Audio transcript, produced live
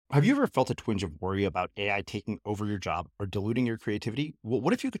Have you ever felt a twinge of worry about AI taking over your job or diluting your creativity? Well,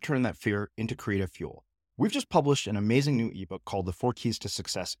 what if you could turn that fear into creative fuel? We've just published an amazing new ebook called The 4 Keys to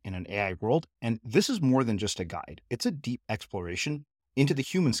Success in an AI World, and this is more than just a guide. It's a deep exploration into the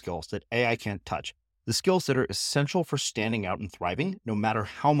human skills that AI can't touch, the skills that are essential for standing out and thriving, no matter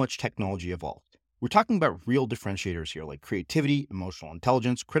how much technology evolves. We're talking about real differentiators here, like creativity, emotional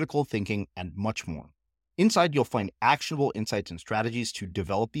intelligence, critical thinking, and much more. Inside, you'll find actionable insights and strategies to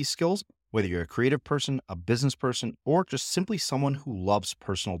develop these skills, whether you're a creative person, a business person, or just simply someone who loves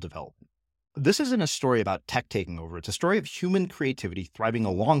personal development. This isn't a story about tech taking over. It's a story of human creativity thriving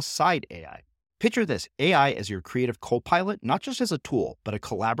alongside AI. Picture this, AI as your creative co-pilot, not just as a tool, but a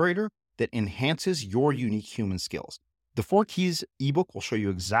collaborator that enhances your unique human skills. The 4 Keys ebook will show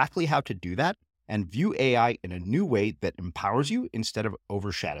you exactly how to do that and view AI in a new way that empowers you instead of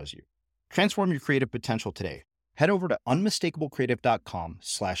overshadows you. Transform your creative potential today. Head over to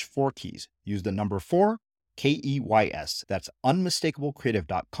unmistakablecreative.com/4keys. Use the number 4, KEYS. That's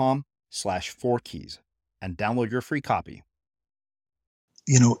unmistakablecreative.com/4keys and download your free copy.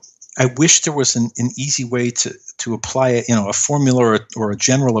 I wish there was an easy way to apply a formula or a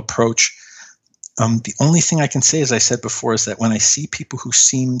general approach. The only thing I can say, as I said before, is that when I see people who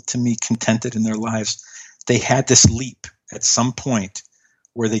seem to me contented in their lives, they had this leap at some point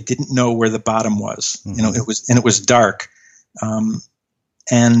where they didn't know where the bottom was. Mm-hmm. It was dark, and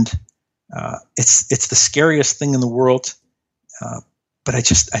it's the scariest thing in the world. But I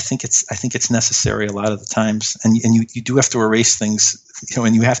think it's necessary a lot of the times, and you do have to erase things,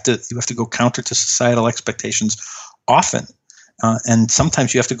 and you have to go counter to societal expectations often, and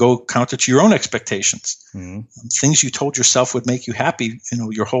sometimes you have to go counter to your own expectations. Mm-hmm. Things you told yourself would make you happy,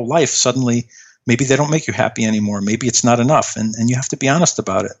 your whole life, suddenly maybe they don't make you happy anymore. Maybe it's not enough, and you have to be honest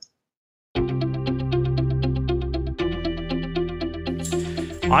about it.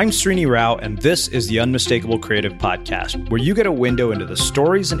 I'm Srini Rao, and this is the Unmistakable Creative Podcast, where you get a window into the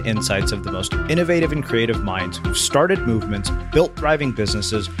stories and insights of the most innovative and creative minds who've started movements, built thriving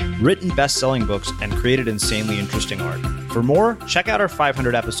businesses, written best-selling books, and created insanely interesting art. For more, check out our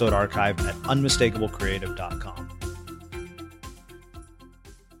 500-episode archive at unmistakablecreative.com.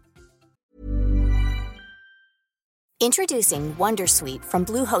 Introducing Wondersuite from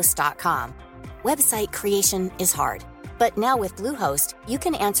Bluehost.com. Website creation is hard. But now with Bluehost, you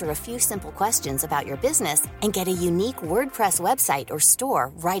can answer a few simple questions about your business and get a unique WordPress website or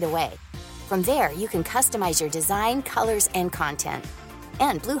store right away. From there, you can customize your design, colors, and content.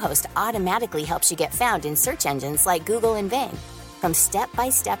 And Bluehost automatically helps you get found in search engines like Google and Bing. From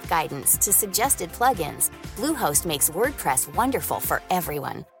step-by-step guidance to suggested plugins, Bluehost makes WordPress wonderful for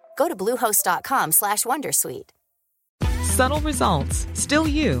everyone. Go to bluehost.com/wondersuite. Subtle results, still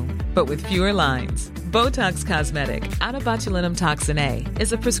you, but with fewer lines. Botox Cosmetic, onabotulinum toxin A,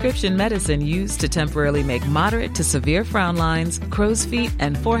 is a prescription medicine used to temporarily make moderate to severe frown lines, crow's feet,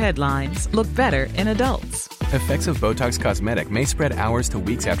 and forehead lines look better in adults. Effects of Botox Cosmetic may spread hours to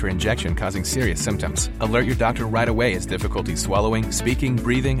weeks after injection, causing serious symptoms. Alert your doctor right away as difficulty swallowing, speaking,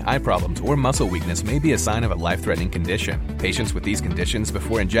 breathing, eye problems, or muscle weakness may be a sign of a life-threatening condition. Patients with these conditions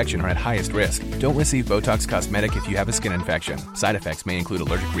before injection are at highest risk. Don't receive Botox Cosmetic if you have a skin infection. Side effects may include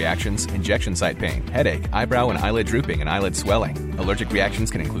allergic reactions, injection site pain, headache, eyebrow and eyelid drooping, and eyelid swelling. Allergic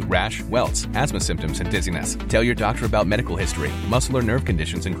reactions can include rash, welts, asthma symptoms, and dizziness. Tell your doctor about medical history, muscle or nerve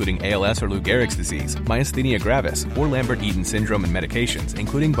conditions including ALS or Lou Gehrig's disease, myasthenia gravis, or Lambert-Eaton syndrome, and medications,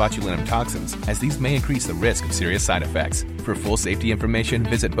 including botulinum toxins, as these may increase the risk of serious side effects. For full safety information,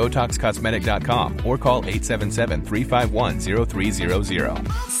 visit BotoxCosmetic.com or call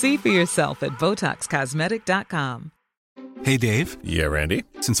 877-351-0300. See for yourself at BotoxCosmetic.com. Hey, Dave. Yeah, Randy?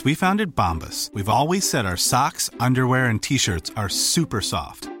 Since we founded Bombas, we've always said our socks, underwear, and T-shirts are super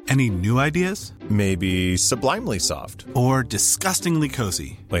soft. Any new ideas? Maybe sublimely soft. Or disgustingly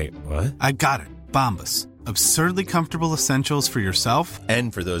cozy. Wait, what? I got it. Bombas. Absurdly comfortable essentials for yourself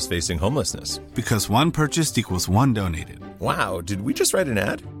and for those facing homelessness. Because one purchased equals one donated. Wow, did we just write an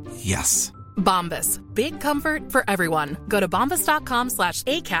ad? Yes. Bombas. Big comfort for everyone. Go to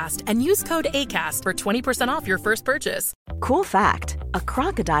bombas.com/ACAST and use code ACAST for 20% off your first purchase. Cool fact, a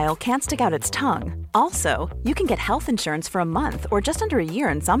crocodile can't stick out its tongue. Also, you can get health insurance for a month or just under a year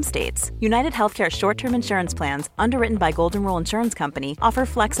in some states. United Healthcare short-term insurance plans, underwritten by Golden Rule Insurance Company, offer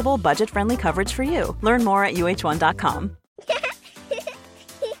flexible, budget-friendly coverage for you. Learn more at uh1.com.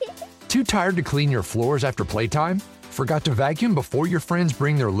 Too tired to clean your floors after playtime? Forgot to vacuum before your friends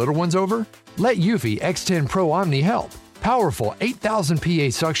bring their little ones over? Let Eufy X10 Pro Omni help. Powerful 8,000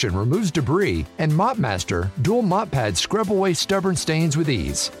 PA suction removes debris, and MopMaster dual mop pads scrub away stubborn stains with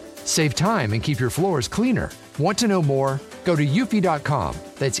ease. Save time and keep your floors cleaner. Want to know more? Go to eufy.com,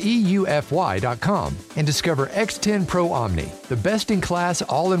 that's EUFY.com, and discover X10 Pro Omni, the best-in-class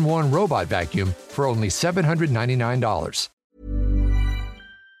all-in-one robot vacuum for only $799.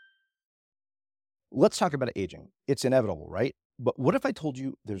 Let's talk about aging. It's inevitable, right? But what if I told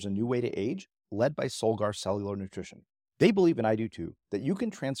you there's a new way to age, led by Solgar Cellular Nutrition? They believe, and I do too, that you can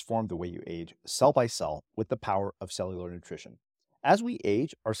transform the way you age cell by cell with the power of cellular nutrition. As we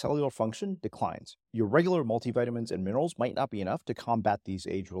age, our cellular function declines. Your regular multivitamins and minerals might not be enough to combat these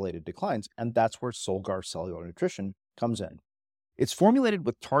age-related declines, and that's where Solgar Cellular Nutrition comes in. It's formulated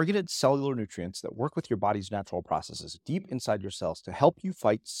with targeted cellular nutrients that work with your body's natural processes deep inside your cells to help you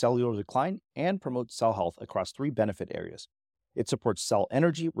fight cellular decline and promote cell health across 3 benefit areas. It supports cell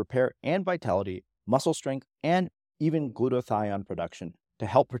energy, repair, and vitality, muscle strength, and even glutathione production to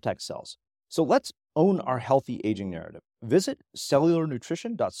help protect cells. So let's own our healthy aging narrative. Visit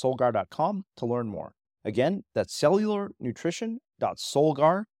cellularnutrition.solgar.com to learn more. Again, that's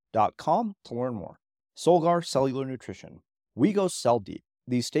cellularnutrition.solgar.com to learn more. Solgar Cellular Nutrition. We go cell deep.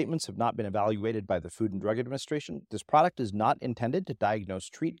 These statements have not been evaluated by the Food and Drug Administration. This product is not intended to diagnose,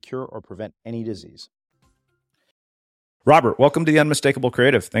 treat, cure, or prevent any disease. Robert, welcome to The Unmistakable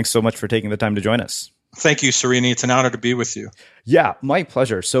Creative. Thanks so much for taking the time to join us. Thank you, Srini. It's an honor to be with you. Yeah, my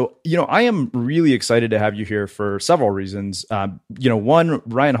pleasure. So, I am really excited to have you here for several reasons. One,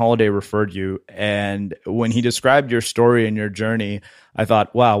 Ryan Holiday referred you, and when he described your story and your journey, I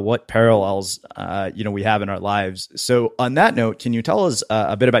thought, wow, what parallels, we have in our lives. So on that note, can you tell us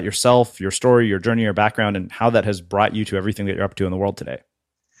a bit about yourself, your story, your journey, your background, and how that has brought you to everything that you're up to in the world today?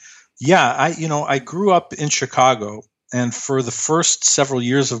 Yeah, I grew up in Chicago, and for the first several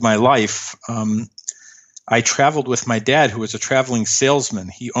years of my life, I traveled with my dad, who was a traveling salesman.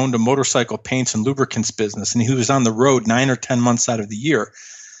 He owned a motorcycle paints and lubricants business, and he was on the road 9 or 10 months out of the year.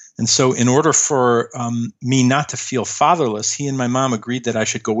 And so in order for me not to feel fatherless, he and my mom agreed that I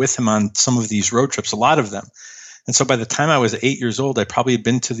should go with him on some of these road trips, a lot of them. And so by the time I was 8 years old, I probably had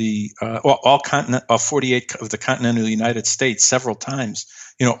been to the all 48 of the continental United States several times,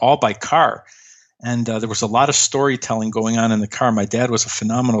 all by car. And there was a lot of storytelling going on in the car. My dad was a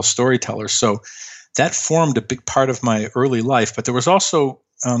phenomenal storyteller. So that formed a big part of my early life. But there was also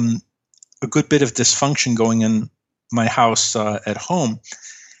a good bit of dysfunction going in my house at home.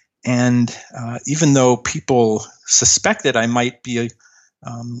 And even though people suspected I might be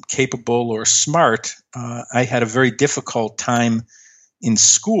capable or smart, I had a very difficult time in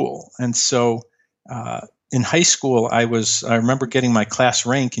school. And so in high school, I remember getting my class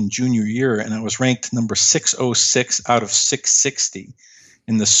rank in junior year, and I was ranked number 606 out of 660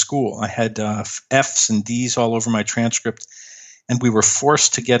 in the school. I had F's and D's all over my transcript, and we were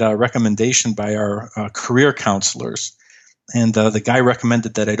forced to get a recommendation by our career counselors. And the guy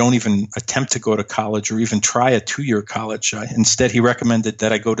recommended that I don't even attempt to go to college or even try a 2-year college. Instead, he recommended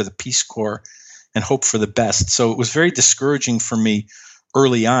that I go to the Peace Corps and hope for the best. So it was very discouraging for me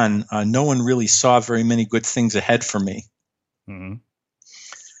early on. No one really saw very many good things ahead for me. Mm-hmm.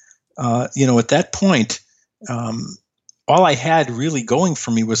 At that point, all I had really going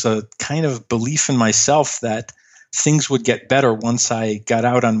for me was a kind of belief in myself that things would get better once I got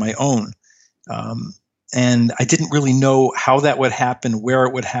out on my own. And I didn't really know how that would happen, where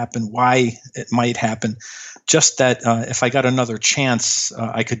it would happen, why it might happen, just that if I got another chance,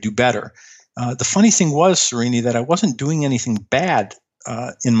 I could do better. The funny thing was, Srini, that I wasn't doing anything bad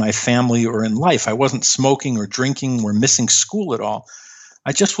in my family or in life. I wasn't smoking or drinking or missing school at all.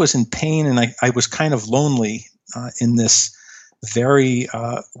 I just was in pain, and I was kind of lonely in this very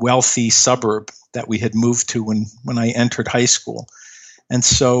wealthy suburb that we had moved to when I entered high school. And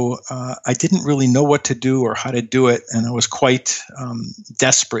so I didn't really know what to do or how to do it, and I was quite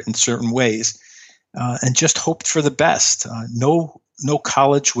desperate in certain ways, and just hoped for the best. No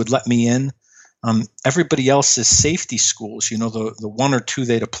college would let me in. Everybody else's safety schools, the 1 or 2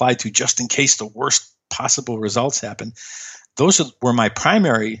 they'd applied to just in case the worst possible results happened, those were my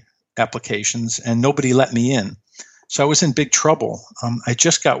primary applications, and nobody let me in. So I was in big trouble. I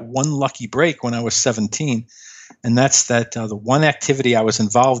just got one lucky break when I was 17, and that's that the one activity I was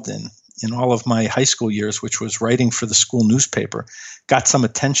involved in all of my high school years, which was writing for the school newspaper, got some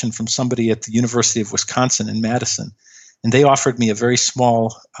attention from somebody at the University of Wisconsin in Madison. And they offered me a very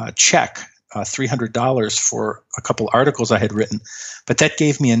small check, $300 for a couple articles I had written. But that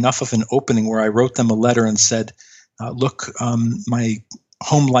gave me enough of an opening where I wrote them a letter and said, look, my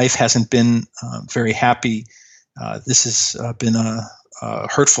home life hasn't been very happy. This has been a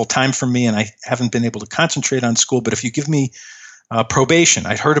hurtful time for me, and I haven't been able to concentrate on school. But if you give me probation,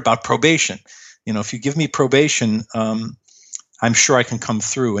 I'd heard about probation. If you give me probation, I'm sure I can come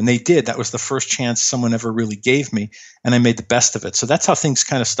through. And they did. That was the first chance someone ever really gave me, and I made the best of it. So that's how things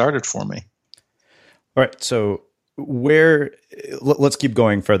kind of started for me. All right. So let's keep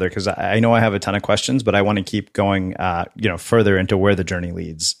going further, because I know I have a ton of questions, but I want to keep going, further into where the journey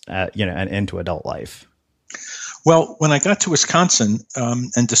leads, and into adult life. Well, when I got to Wisconsin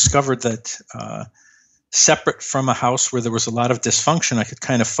and discovered that separate from a house where there was a lot of dysfunction, I could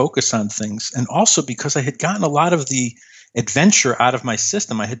kind of focus on things. And also because I had gotten a lot of the adventure out of my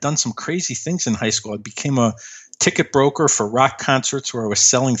system. I had done some crazy things in high school. I became a ticket broker for rock concerts where I was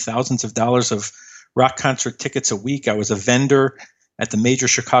selling thousands of dollars of rock concert tickets a week. I was a vendor at the major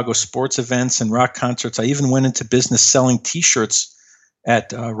Chicago sports events and rock concerts. I even went into business selling T-shirts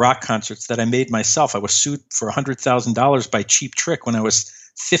at rock concerts that I made myself. I was sued for $100,000 by Cheap Trick when I was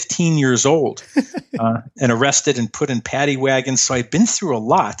 15 years old and arrested and put in paddy wagons. So I'd been through a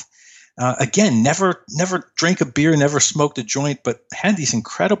lot. Again, never drank a beer, never smoked a joint, but had these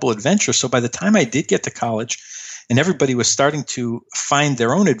incredible adventures. So by the time I did get to college and everybody was starting to find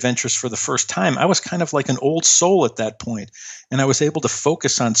their own adventures for the first time, I was kind of like an old soul at that point, and I was able to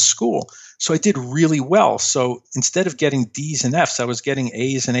focus on school. So I did really well. So instead of getting D's and F's, I was getting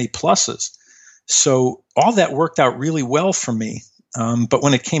A's and A pluses. So all that worked out really well for me. But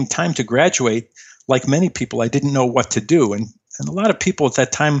when it came time to graduate, like many people, I didn't know what to do. And a lot of people at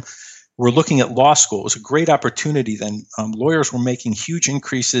that time were looking at law school. It was a great opportunity then. Lawyers were making huge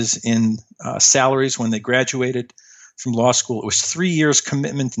increases in salaries when they graduated from law school. It was 3 years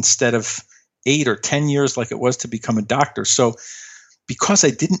commitment instead of 8 or 10 years like it was to become a doctor. So because I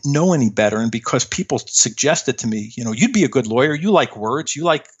didn't know any better, and because people suggested to me, you'd be a good lawyer. You like words. You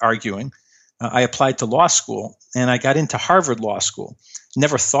like arguing. I applied to law school, and I got into Harvard Law School.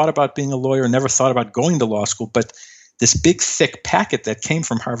 Never thought about being a lawyer, never thought about going to law school, but this big, thick packet that came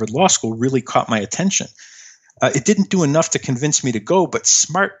from Harvard Law School really caught my attention. It didn't do enough to convince me to go, but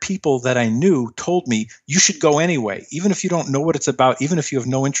smart people that I knew told me, you should go anyway, even if you don't know what it's about, even if you have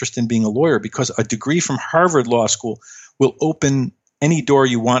no interest in being a lawyer, because a degree from Harvard Law School will open any door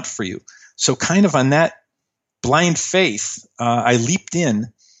you want for you. So kind of on that blind faith, I leaped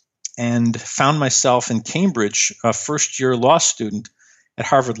in and found myself in Cambridge, a first-year law student at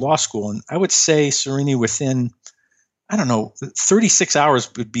Harvard Law School. And I would say, Serini, within 36 hours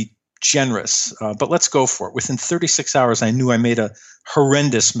would be generous, but let's go for it. Within 36 hours, I knew I made a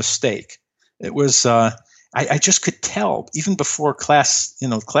horrendous mistake. It was, I just could tell, even before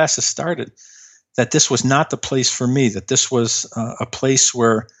classes started, that this was not the place for me, that this was a place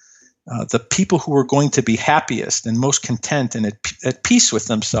where the people who were going to be happiest and most content and at peace with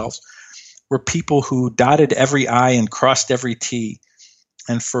themselves were people who dotted every I and crossed every T,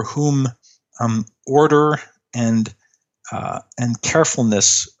 and for whom order and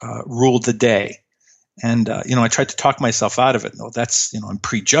carefulness ruled the day. And I tried to talk myself out of it. No, that's I'm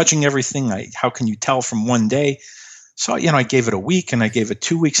prejudging everything. How can you tell from one day? So I gave it a week, and I gave it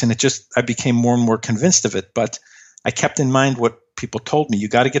 2 weeks, and I became more and more convinced of it. But I kept in mind what people told me: you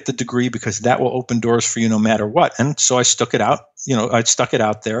got to get the degree because that will open doors for you no matter what. And so I stuck it out. I stuck it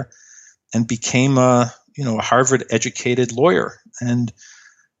out there, and became a Harvard educated lawyer. And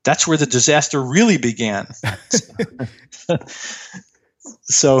that's where the disaster really began.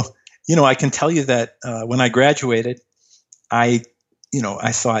 So, I can tell you that when I graduated, I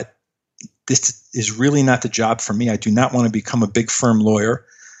thought, this is really not the job for me. I do not want to become a big firm lawyer.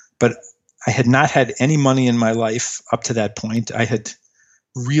 But I had not had any money in my life up to that point. I had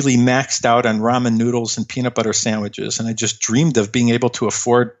really maxed out on ramen noodles and peanut butter sandwiches, and I just dreamed of being able to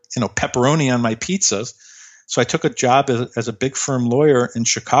afford, pepperoni on my pizzas. So I took a job as a big firm lawyer in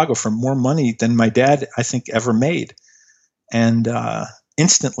Chicago for more money than my dad, I think, ever made. And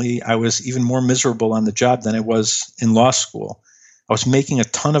instantly, I was even more miserable on the job than I was in law school. I was making a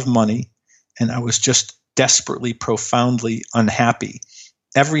ton of money, and I was just desperately, profoundly unhappy.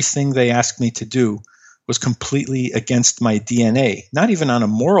 Everything they asked me to do was completely against my DNA, not even on a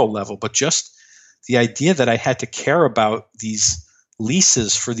moral level, but just the idea that I had to care about these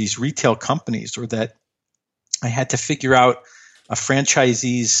leases for these retail companies, or that I had to figure out a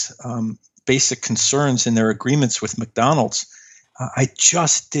franchisee's basic concerns in their agreements with McDonald's. I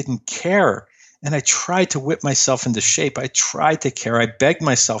just didn't care. And I tried to whip myself into shape. I tried to care. I begged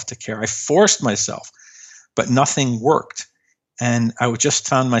myself to care. I forced myself, but nothing worked. And I just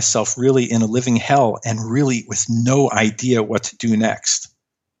found myself really in a living hell and really with no idea what to do next.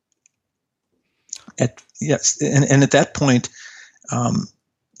 And at that point,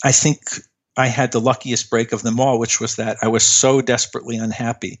 I think I had the luckiest break of them all, which was that I was so desperately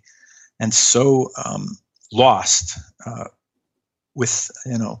unhappy and so lost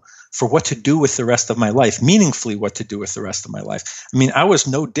for what to do with the rest of my life, meaningfully what to do with the rest of my life. I mean, I was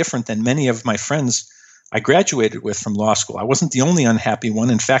no different than many of my friends I graduated with from law school. I wasn't the only unhappy one.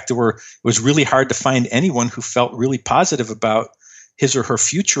 In fact, it was really hard to find anyone who felt really positive about his or her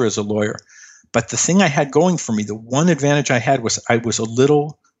future as a lawyer. But the thing I had going for me, the one advantage I had was I was a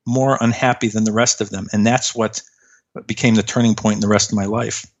little more unhappy than the rest of them. And that's what became the turning point in the rest of my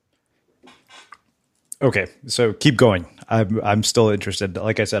life. Okay, so keep going. I'm still interested.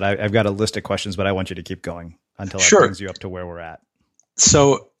 Like I said, I've got a list of questions, but I want you to keep going until it brings you up to where we're at.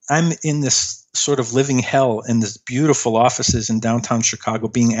 So I'm in this sort of living hell in this beautiful offices in downtown Chicago,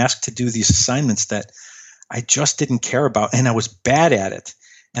 being asked to do these assignments that I just didn't care about, and I was bad at it.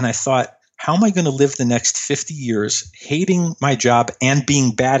 And I thought, how am I going to live the next 50 years hating my job and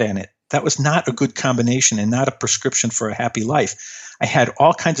being bad at it? That was not a good combination and not a prescription for a happy life. I had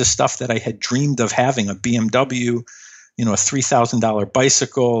all kinds of stuff that I had dreamed of having, a BMW, a $3,000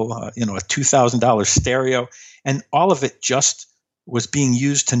 bicycle, a $2,000 stereo, and all of it just was being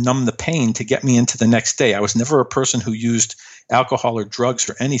used to numb the pain to get me into the next day. I was never a person who used alcohol or drugs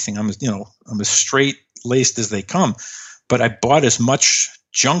or anything. I'm as straight-laced as they come, but I bought as much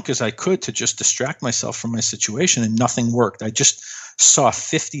junk as I could to just distract myself from my situation, and nothing worked. I just saw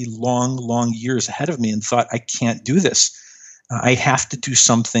 50 long years ahead of me and thought, I can't do this. I have to do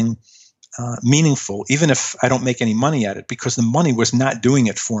something meaningful, even if I don't make any money at it, because the money was not doing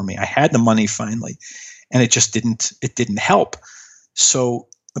it for me. I had the money finally, and it didn't help. So,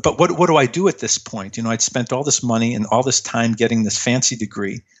 but what do I do at this point? I'd spent all this money and all this time getting this fancy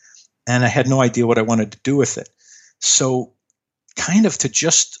degree, and I had no idea what I wanted to do with it. So kind of to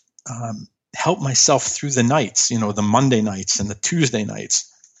just help myself through the nights, the Monday nights and the Tuesday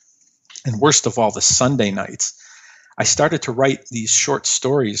nights, and worst of all, the Sunday nights, I started to write these short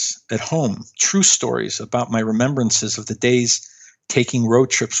stories at home, true stories about my remembrances of the days taking road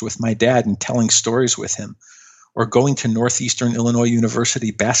trips with my dad and telling stories with him, or going to Northeastern Illinois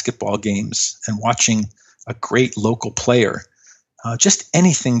University basketball games and watching a great local player, just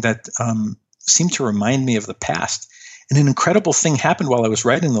anything that seemed to remind me of the past. And an incredible thing happened while I was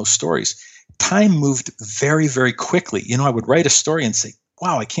writing those stories. Time moved very, very quickly. I would write a story and say,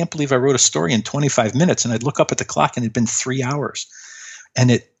 wow, I can't believe I wrote a story in 25 minutes. And I'd look up at the clock and it had been 3 hours.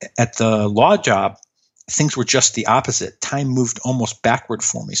 And at the law job, things were just the opposite. Time moved almost backward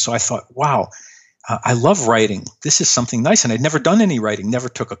for me. So I thought, wow, I love writing. This is something nice. And I'd never done any writing, never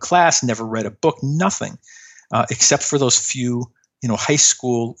took a class, never read a book, nothing, except for those few, high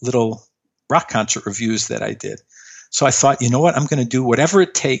school little rock concert reviews that I did. So I thought, you know what, I'm going to do whatever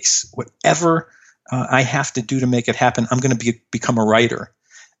it takes, whatever I have to do to make it happen. I'm going to become a writer.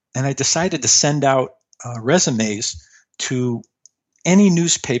 And I decided to send out resumes to any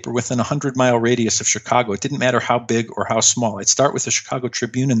newspaper within a 100-mile radius of Chicago. It didn't matter how big or how small. I'd start with the Chicago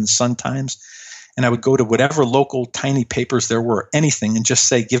Tribune and the Sun-Times, and I would go to whatever local tiny papers there were, anything, and just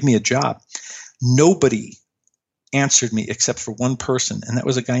say, give me a job. Nobody answered me except for one person, and that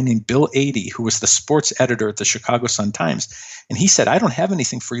was a guy named Bill Adie, who was the sports editor at the Chicago Sun-Times. And he said, I don't have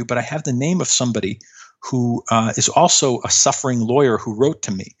anything for you, but I have the name of somebody who is also a suffering lawyer who wrote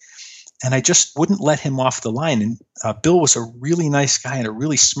to me. And I just wouldn't let him off the line. And Bill was a really nice guy and a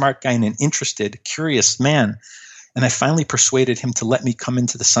really smart guy and an interested, curious man. And I finally persuaded him to let me come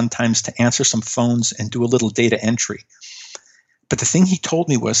into the Sun-Times to answer some phones and do a little data entry. But the thing he told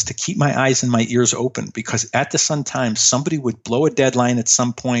me was to keep my eyes and my ears open, because at the Sun-Times, somebody would blow a deadline at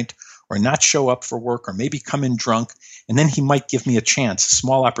some point or not show up for work or maybe come in drunk, and then he might give me a chance, a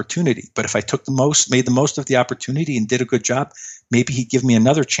small opportunity. But if I made the most of the opportunity and did a good job, maybe he'd give me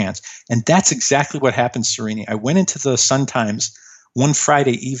another chance. And that's exactly what happened, Serini. I went into the Sun-Times one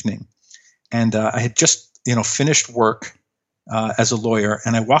Friday evening, and I had just finished work as a lawyer,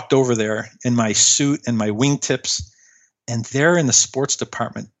 and I walked over there in my suit and my wingtips. And there in the sports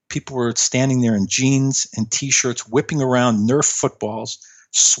department, people were standing there in jeans and T-shirts, whipping around Nerf footballs,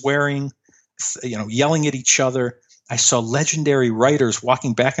 swearing, yelling at each other. I saw legendary writers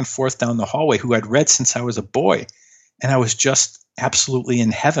walking back and forth down the hallway who I'd read since I was a boy. And I was just absolutely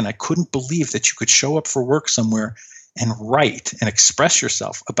in heaven. I couldn't believe that you could show up for work somewhere and write and express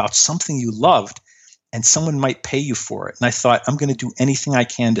yourself about something you loved, and someone might pay you for it. And I thought, I'm going to do anything I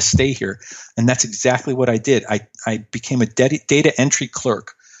can to stay here. And that's exactly what I did. I became a data entry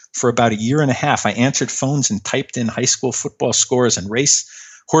clerk for about a year and a half. I answered phones and typed in high school football scores and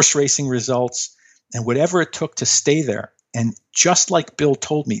horse racing results and whatever it took to stay there. And just like Bill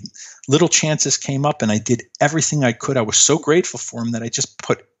told me, little chances came up and I did everything I could. I was so grateful for him that I just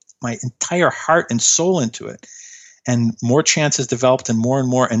put my entire heart and soul into it. And more chances developed and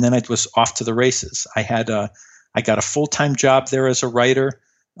more, and then I was off to the races. I had I got a full-time job there as a writer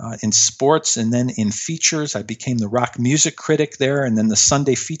in sports, and then in features. I became the rock music critic there, and then the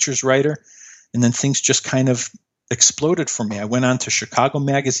Sunday features writer. And then things just kind of exploded for me. I went on to Chicago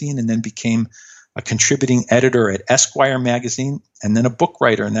Magazine and then became a contributing editor at Esquire Magazine, and then a book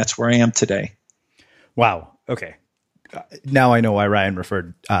writer, and that's where I am today. Wow. Okay. Now I know why Ryan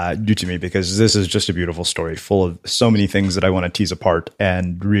referred you to me, because this is just a beautiful story full of so many things that I want to tease apart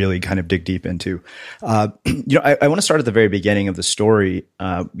and really kind of dig deep into. I want to start at the very beginning of the story,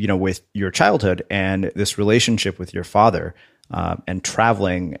 with your childhood and this relationship with your father, and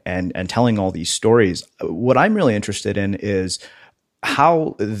traveling and telling all these stories. What I'm really interested in is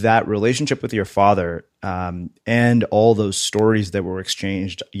how that relationship with your father, and all those stories that were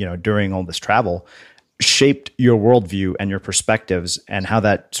exchanged, during all this travel, shaped your worldview and your perspectives, and how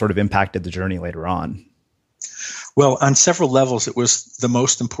that sort of impacted the journey later on. Well, on several levels, it was the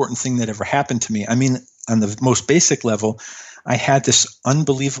most important thing that ever happened to me. I mean, on the most basic level, I had this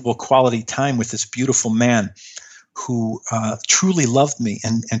unbelievable quality time with this beautiful man who truly loved me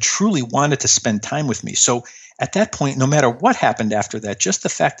and truly wanted to spend time with me. So at that point, no matter what happened after that, just the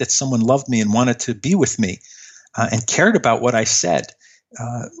fact that someone loved me and wanted to be with me and cared about what I said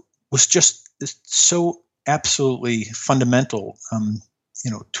was just so absolutely fundamental,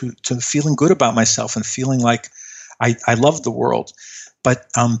 to feeling good about myself and feeling like I loved the world.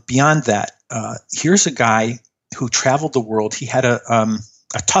 But beyond that, here's a guy who traveled the world. He had a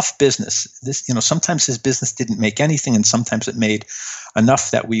tough business. Sometimes his business didn't make anything, and sometimes it made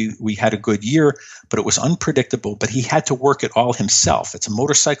enough that we had a good year, but it was unpredictable. But he had to work it all himself. It's a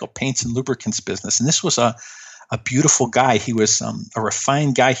motorcycle paints and lubricants business, and this was a beautiful guy. He was a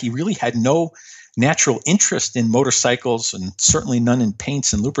refined guy. He really had no natural interest in motorcycles and certainly none in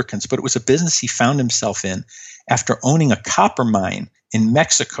paints and lubricants, but it was a business he found himself in after owning a copper mine in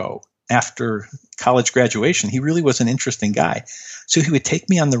Mexico after college graduation. He really was an interesting guy. So he would take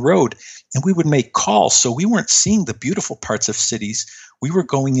me on the road and we would make calls. So we weren't seeing the beautiful parts of cities. We were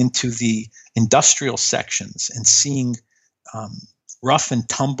going into the industrial sections and seeing rough and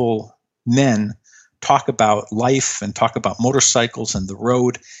tumble men talk about life and talk about motorcycles and the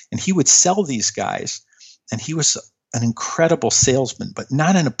road. And he would sell these guys. And he was an incredible salesman, but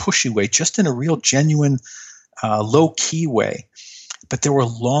not in a pushy way, just in a real genuine, low-key way. But there were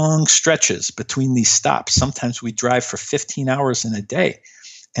long stretches between these stops. Sometimes we'd drive for 15 hours in a day.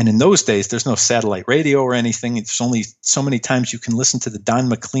 And in those days, there's no satellite radio or anything. There's only so many times you can listen to the Don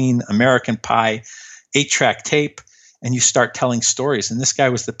McLean American Pie 8-track tape, and you start telling stories. And this guy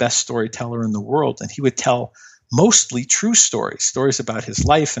was the best storyteller in the world. And he would tell mostly true stories about his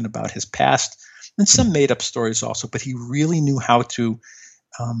life and about his past, and some made-up stories also. But he really knew how to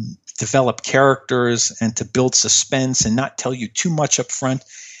develop characters and to build suspense and not tell you too much up front.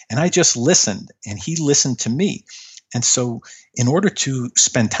 And I just listened, and he listened to me. And so in order to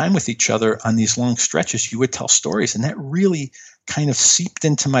spend time with each other on these long stretches, you would tell stories. And that really kind of seeped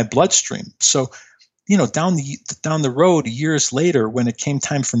into my bloodstream. So, down the road, years later, when it came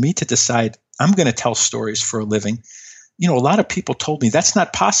time for me to decide I'm going to tell stories for a living, a lot of people told me that's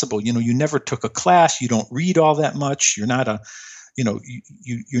not possible. You never took a class. You don't read all that much. You're not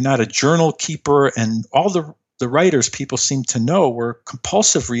you're not a journal keeper. And all the writers people seemed to know were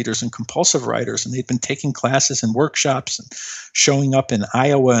compulsive readers and compulsive writers. And they'd been taking classes and workshops and showing up in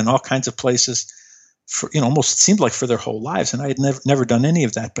Iowa and all kinds of places for, almost seemed like for their whole lives. And I had never done any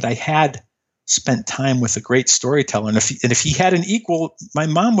of that, but I had spent time with a great storyteller. And if he had an equal, my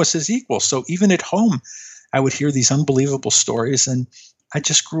mom was his equal. So even at home, I would hear these unbelievable stories. And I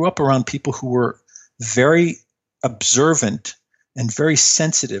just grew up around people who were very observant and very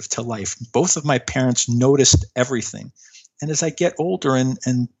sensitive to life. Both of my parents noticed everything. And as I get older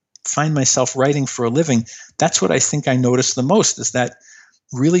and find myself writing for a living, that's what I think I notice the most, is that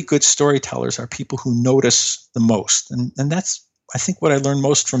really good storytellers are people who notice the most. And that's, I think, what I learned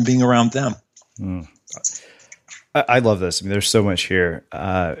most from being around them. I love this. I mean, there's so much here,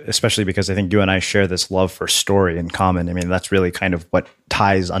 especially because I think you and I share this love for story in common. I mean, that's really kind of what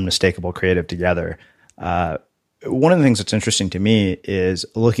ties Unmistakable Creative together. One of the things that's interesting to me is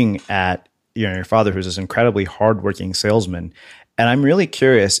looking at your father, who's this incredibly hardworking salesman, and I'm really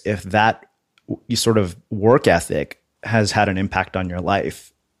curious if that sort of work ethic has had an impact on your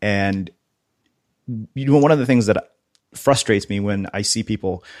life. And one of the things that frustrates me when I see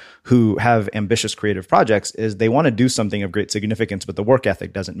people who have ambitious creative projects is they want to do something of great significance, but the work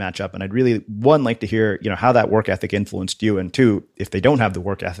ethic doesn't match up. And I'd really, one, like to hear, how that work ethic influenced you. And two, if they don't have the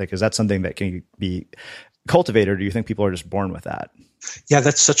work ethic, is that something that can be cultivated, or do you think people are just born with that? Yeah,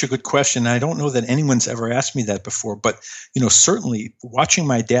 that's such a good question. I don't know that anyone's ever asked me that before, but certainly watching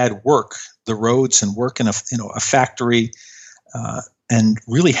my dad work the roads and work in a factory and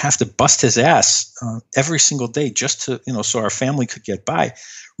really have to bust his ass every single day just to so our family could get by,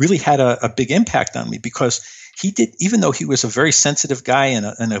 really had a big impact on me, because he did, even though he was a very sensitive guy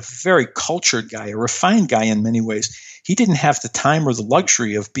and a very cultured guy, a refined guy in many ways, he didn't have the time or the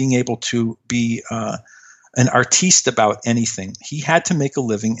luxury of being able to be an artiste about anything. He had to make a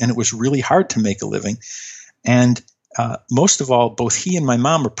living, and it was really hard to make a living. And most of all, both he and my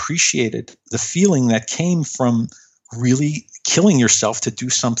mom appreciated the feeling that came from really killing yourself to do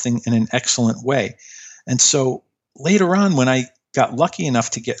something in an excellent way. And so later on, when I got lucky enough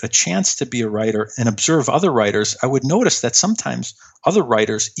to get a chance to be a writer and observe other writers, I would notice that sometimes other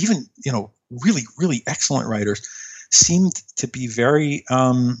writers, even really, really excellent writers, seemed to be very,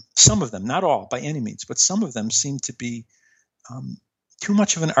 some of them, not all by any means, but some of them seemed to be too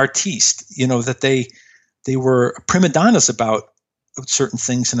much of an artiste, that they were prima donnas about certain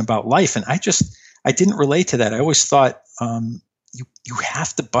things and about life. And I didn't relate to that. I always thought you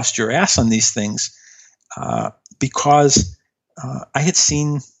have to bust your ass on these things because I had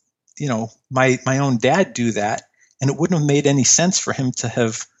seen, my own dad do that, and it wouldn't have made any sense for him to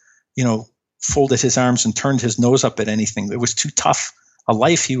have, folded his arms and turned his nose up at anything. It was too tough a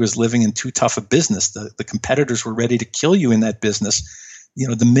life he was living in, too tough a business. The competitors were ready to kill you in that business,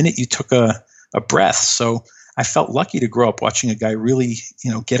 the minute you took a breath. So I felt lucky to grow up watching a guy really,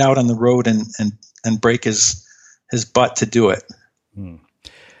 get out on the road and break his butt to do it.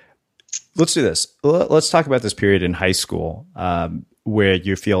 Let's do this. Let's talk about this period in high school where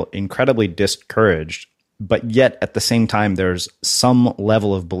you feel incredibly discouraged, but yet at the same time, there's some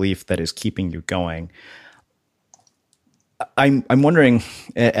level of belief that is keeping you going. I'm wondering,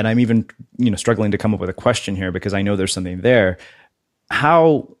 and I'm even struggling to come up with a question here because I know there's something there,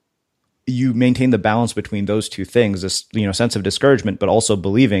 how you maintain the balance between those two things, this sense of discouragement, but also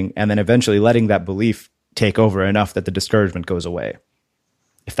believing, and then eventually letting that belief take over enough that the discouragement goes away,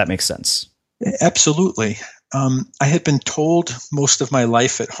 if that makes sense. Absolutely. I had been told most of my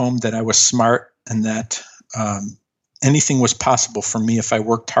life at home that I was smart and that anything was possible for me if I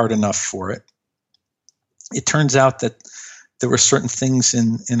worked hard enough for it. It turns out that there were certain things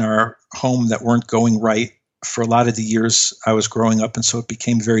in our home that weren't going right for a lot of the years I was growing up, and so it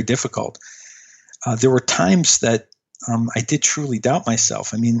became very difficult. There were times that I did truly doubt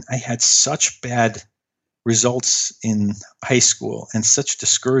myself. I mean, I had such bad results in high school and such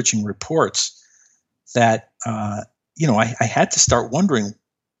discouraging reports that I had to start wondering,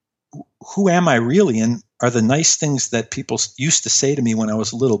 who am I really? And are the nice things that people used to say to me when I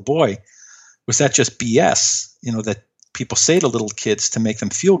was a little boy, was that just BS, that people say to little kids to make them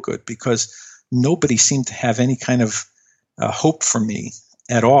feel good? Because nobody seemed to have any kind of hope for me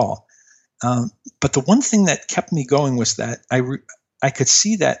at all. But the one thing that kept me going was that I could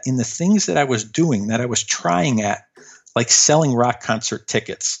see that in the things that I was doing, that I was trying at, like selling rock concert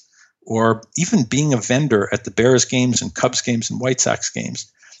tickets, or even being a vendor at the Bears games and Cubs games and White Sox games,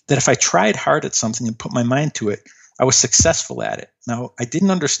 that if I tried hard at something and put my mind to it, I was successful at it. Now, I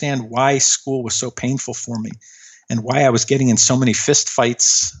didn't understand why school was so painful for me and why I was getting in so many fist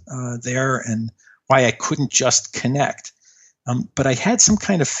fights there and why I couldn't just connect. But I had some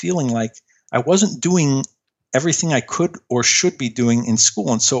kind of feeling like I wasn't doing everything I could or should be doing in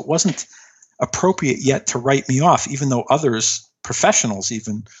school. And so it wasn't appropriate yet to write me off, even though others, professionals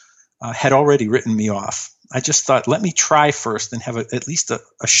even, had already written me off. I just thought, let me try first and have at least a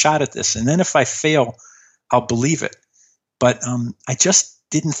shot at this. And then if I fail, I'll believe it. But I just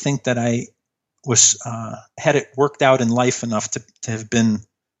didn't think that I was had it worked out in life enough to have been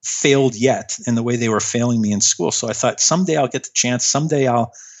failed yet in the way they were failing me in school. So I thought someday I'll get the chance. Someday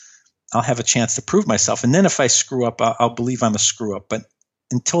I'll have a chance to prove myself. And then if I screw up, I'll believe I'm a screw up. But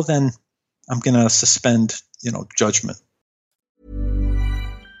until then, I'm going to suspend, judgment.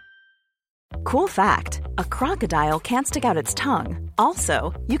 Cool fact, a crocodile can't stick out its tongue.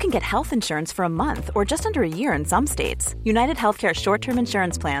 Also, you can get health insurance for a month or just under a year in some states. United Healthcare short-term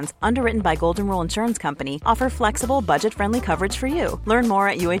insurance plans, underwritten by Golden Rule Insurance Company, offer flexible, budget-friendly coverage for you. Learn more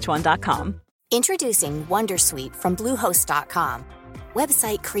at uh1.com. Introducing Wondersuite from Bluehost.com.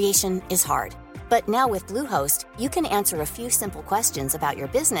 Website creation is hard, but now with Bluehost, you can answer a few simple questions about your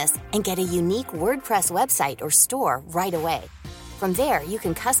business and get a unique WordPress website or store right away. From there, you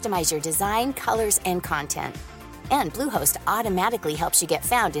can customize your design, colors, and content. And Bluehost automatically helps you get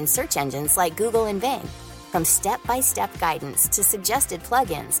found in search engines like Google and Bing. From step-by-step guidance to suggested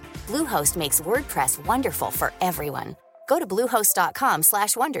plugins, Bluehost makes WordPress wonderful for everyone. Go to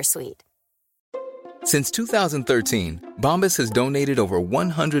bluehost.com/wondersuite. Since 2013, Bombas has donated over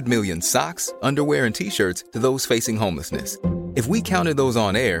 100 million socks, underwear, and T-shirts to those facing homelessness. If we counted those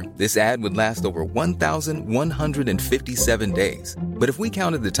on air, this ad would last over 1,157 days. But if we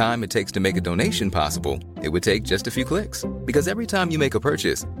counted the time it takes to make a donation possible, it would take just a few clicks. Because every time you make a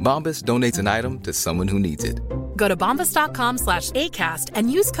purchase, Bombas donates an item to someone who needs it. Go to bombas.com/ACAST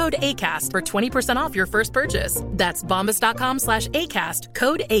and use code ACAST for 20% off your first purchase. That's bombas.com/ACAST,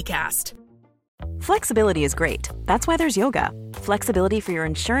 code ACAST. Flexibility is great. That's why there's yoga. Flexibility for your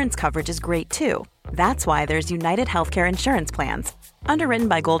insurance coverage is great too. That's why there's United Healthcare Insurance Plans. Underwritten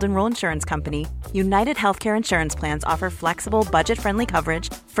by Golden Rule Insurance Company, United Healthcare Insurance Plans offer flexible, budget-friendly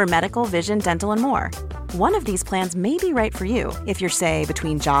coverage for medical, vision, dental, and more. One of these plans may be right for you if you're, say,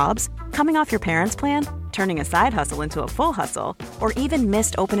 between jobs, coming off your parents' plan, turning a side hustle into a full hustle, or even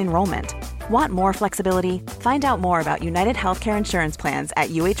missed open enrollment. Want more flexibility? Find out more about United Healthcare Insurance Plans at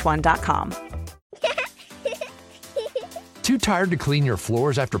uh1.com. Too tired to clean your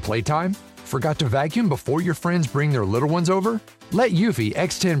floors after playtime? Forgot to vacuum before your friends bring their little ones over? Let Eufy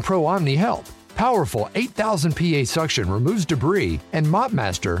X10 Pro Omni help. Powerful 8,000 PA suction removes debris, and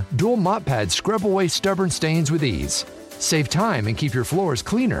MopMaster dual mop pads scrub away stubborn stains with ease. Save time and keep your floors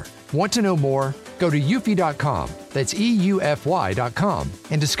cleaner. Want to know more? Go to eufy.com, that's EUFY.com,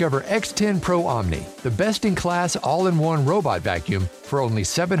 and discover X10 Pro Omni, the best-in-class all-in-one robot vacuum for only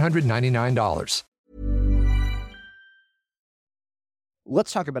 $799.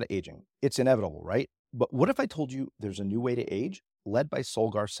 Let's talk about aging. It's inevitable, right? But what if I told you there's a new way to age, led by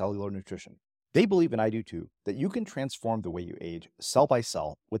Solgar Cellular Nutrition? They believe, and I do too, that you can transform the way you age cell by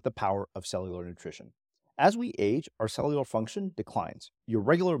cell with the power of cellular nutrition. As we age, our cellular function declines. Your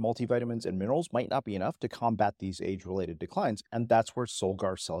regular multivitamins and minerals might not be enough to combat these age-related declines, and that's where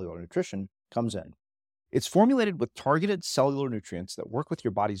Solgar Cellular Nutrition comes in. It's formulated with targeted cellular nutrients that work with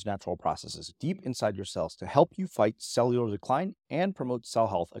your body's natural processes deep inside your cells to help you fight cellular decline and promote cell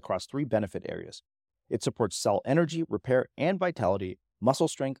health across 3 benefit areas. It supports cell energy, repair, and vitality, muscle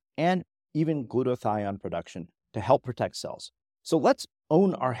strength, and even glutathione production to help protect cells. So let's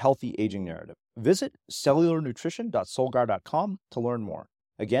own our healthy aging narrative. Visit cellularnutrition.solgar.com to learn more.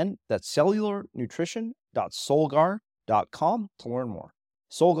 Again, that's cellularnutrition.solgar.com to learn more.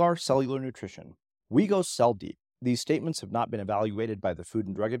 Solgar Cellular Nutrition. We go cell deep. These statements have not been evaluated by the Food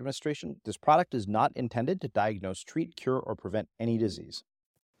and Drug Administration. This product is not intended to diagnose, treat, cure, or prevent any disease.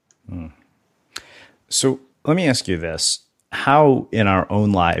 So let me ask you this. How in our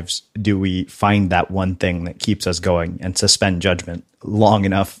own lives do we find that one thing that keeps us going and suspend judgment long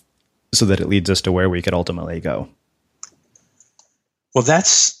enough so that it leads us to where we could ultimately go? Well,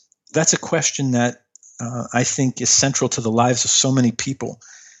 that's a question that I think is central to the lives of so many people.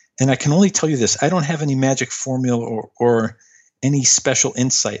 And I can only tell you this. I don't have any magic formula or any special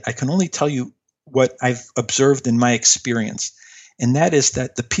insight. I can only tell you what I've observed in my experience. And that is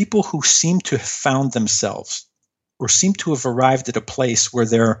that the people who seem to have found themselves or seem to have arrived at a place where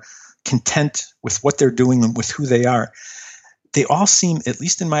they're content with what they're doing and with who they are, they all seem, at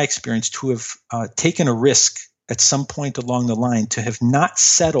least in my experience, to have taken a risk at some point along the line, to have not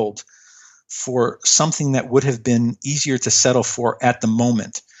settled for something that would have been easier to settle for at the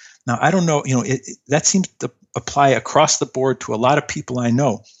moment. Now, I don't know, that seems to apply across the board to a lot of people I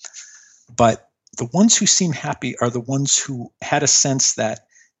know, but the ones who seem happy are the ones who had a sense that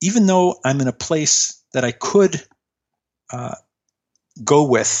even though I'm in a place that I could go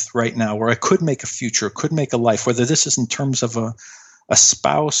with right now, where I could make a future, could make a life, whether this is in terms of a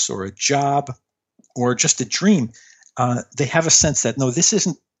spouse or a job or just a dream, they have a sense that, no, this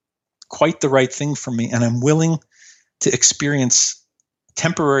isn't quite the right thing for me, and I'm willing to experience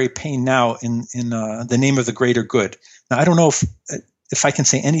temporary pain now in the name of the greater good. Now, I don't know if I can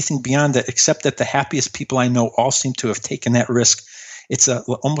say anything beyond that, except that the happiest people I know all seem to have taken that risk. It's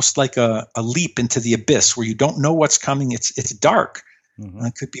almost like a leap into the abyss where you don't know what's coming. It's dark. Mm-hmm.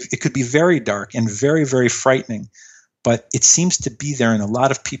 It could be very dark and very, very frightening, but it seems to be there in a lot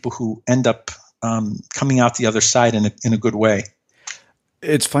of people who end up coming out the other side in a good way.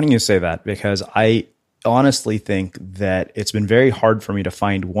 It's funny you say that, because I honestly think that it's been very hard for me to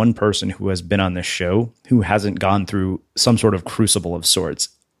find one person who has been on this show who hasn't gone through some sort of crucible of sorts.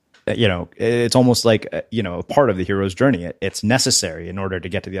 It's almost like, a part of the hero's journey. It's necessary in order to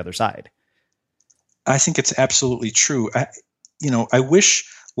get to the other side. I think it's absolutely true. I wish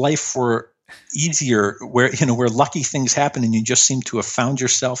life were easier, where lucky things happen and you just seem to have found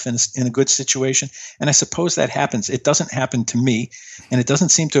yourself in a good situation. And I suppose that happens. It doesn't happen to me, and it doesn't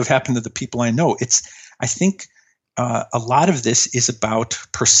seem to have happened to the people I know. I think a lot of this is about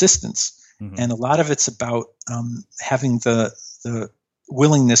persistence, mm-hmm. and a lot of it's about having the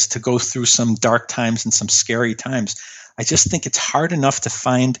willingness to go through some dark times and some scary times. I just think it's hard enough to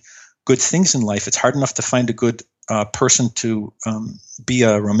find good things in life. It's hard enough to find a good person to be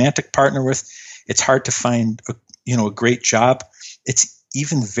a romantic partner with. It's hard to find a great job. It's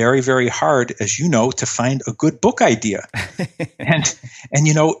even very, very hard, as you know, to find a good book idea. and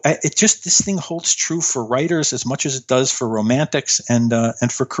this thing holds true for writers as much as it does for romantics and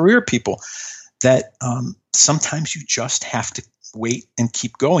for career people, that sometimes you just have to wait and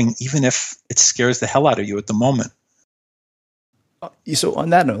keep going, even if it scares the hell out of you at the moment. So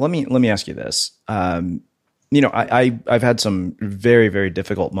on that note, let me ask you this. I've had some very, very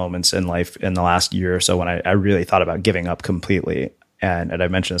difficult moments in life in the last year or so when I really thought about giving up completely. And I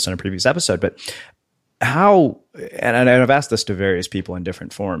mentioned this in a previous episode, but how, and I've asked this to various people in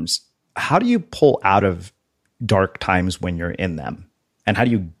different forms, how do you pull out of dark times when you're in them? And how do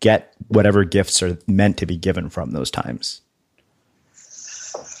you get whatever gifts are meant to be given from those times?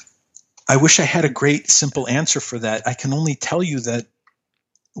 I wish I had a great, simple answer for that. I can only tell you that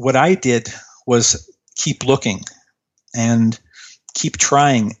what I did was keep looking and keep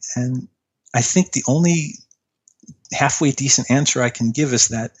trying. And I think the only halfway decent answer I can give is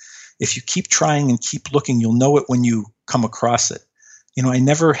that if you keep trying and keep looking, you'll know it when you come across it. I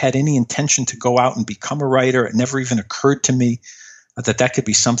never had any intention to go out and become a writer. It never even occurred to me that could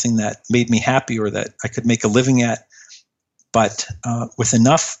be something that made me happy or that I could make a living at. But with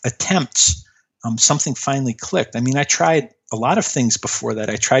enough attempts, something finally clicked. I mean, I tried a lot of things before that.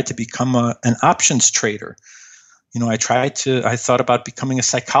 I tried to become an options trader. I thought about becoming a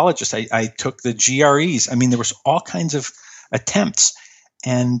psychologist. I took the GREs. I mean, there was all kinds of attempts,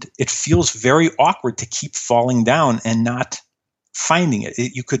 and it feels very awkward to keep falling down and not finding it.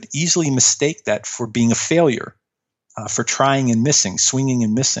 You could easily mistake that for being a failure, for trying and missing, swinging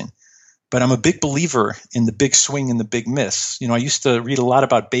and missing. But I'm a big believer in the big swing and the big miss. I used to read a lot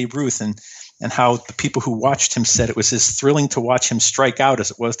about Babe Ruth and how the people who watched him said it was as thrilling to watch him strike out as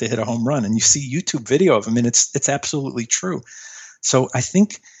it was to hit a home run. And you see YouTube video of him, and it's absolutely true. So I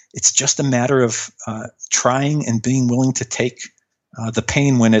think it's just a matter of trying and being willing to take the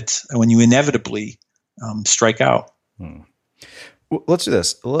pain when you inevitably strike out. Well, let's do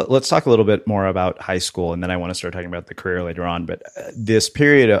this. Let's talk a little bit more about high school, and then I want to start talking about the career later on. But this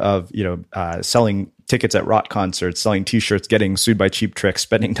period of selling tickets at rock concerts, selling T-shirts, getting sued by Cheap Trick,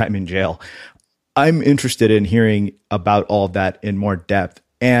 spending time in jail. I'm interested in hearing about all of that in more depth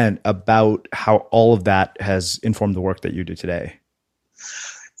and about how all of that has informed the work that you do today.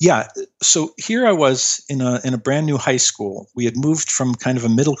 Yeah. So here I was in a brand new high school. We had moved from kind of a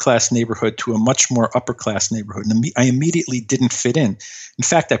middle class neighborhood to a much more upper class neighborhood. And I immediately didn't fit in. In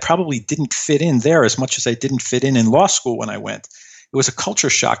fact, I probably didn't fit in there as much as I didn't fit in law school when I went. It was a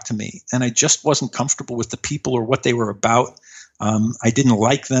culture shock to me, and I just wasn't comfortable with the people or what they were about. I didn't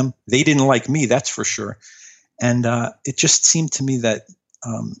like them. They didn't like me, that's for sure. And it just seemed to me that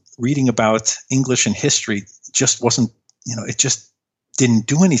reading about English and history just wasn't, it just didn't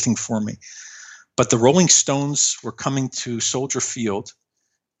do anything for me. But the Rolling Stones were coming to Soldier Field,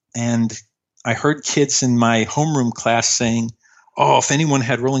 and I heard kids in my homeroom class saying, "Oh, if anyone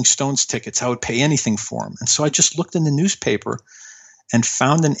had Rolling Stones tickets, I would pay anything for them." And so I just looked in the newspaper and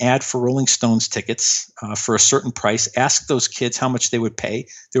found an ad for Rolling Stones tickets for a certain price, asked those kids how much they would pay.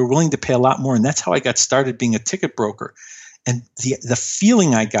 They were willing to pay a lot more, and that's how I got started being a ticket broker. And the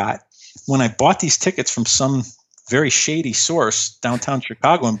feeling I got when I bought these tickets from some very shady source downtown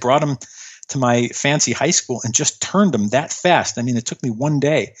Chicago and brought them to my fancy high school and just turned them that fast. I mean, it took me one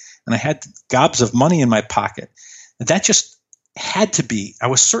day, and I had gobs of money in my pocket. And that just had to be, I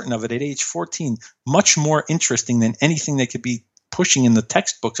was certain of it at age 14, much more interesting than anything they could be pushing in the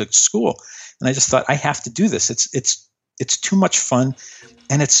textbooks at school. And I just thought, I have to do this. It's too much fun,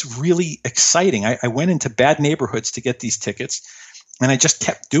 and it's really exciting. I went into bad neighborhoods to get these tickets, and I just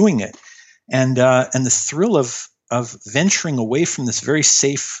kept doing it. And the thrill of venturing away from this very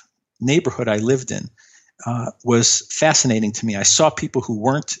safe neighborhood I lived in was fascinating to me. I saw people who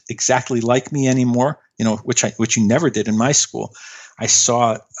weren't exactly like me anymore, which you never did in my school. I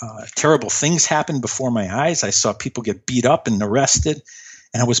saw terrible things happen before my eyes. I saw people get beat up and arrested,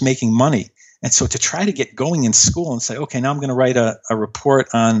 and I was making money. And so to try to get going in school and say, okay, now I'm going to write a report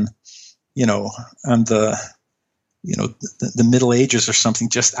on the Middle Ages or something,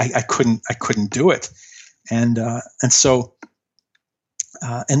 just I couldn't do it. And so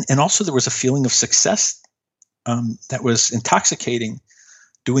also there was a feeling of success that was intoxicating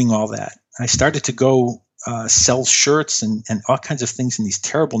doing all that. I started to go sell shirts and all kinds of things in these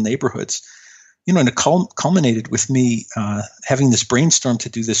terrible neighborhoods, and it culminated with me having this brainstorm to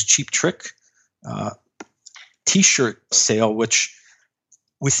do this Cheap Trick T-shirt sale, which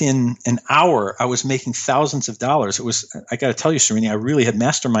within an hour, I was making thousands of dollars. I got to tell you, Serena, I really had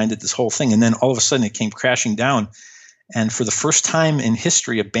masterminded this whole thing. And then all of a sudden it came crashing down. And for the first time in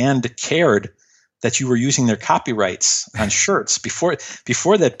history, a band cared that you were using their copyrights on shirts. Before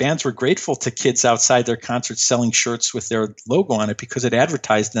that, bands were grateful to kids outside their concerts selling shirts with their logo on it because it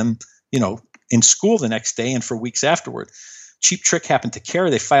advertised them, in school the next day and for weeks afterward. Cheap Trick happened to care.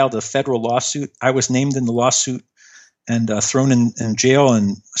 They filed a federal lawsuit. I was named in the lawsuit and thrown in jail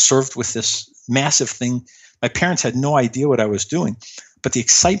and served with this massive thing. My parents had no idea what I was doing, but the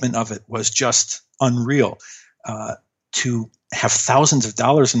excitement of it was just unreal. To have thousands of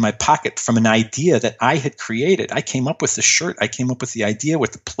dollars in my pocket from an idea that I had created. I came up with the shirt. I came up with the idea,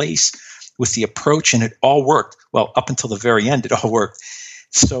 with the place, with the approach, and it all worked. Well, up until the very end, it all worked.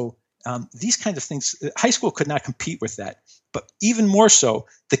 So these kinds of things, high school could not compete with that. But even more so,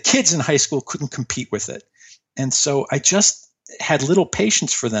 the kids in high school couldn't compete with it. And so I just had little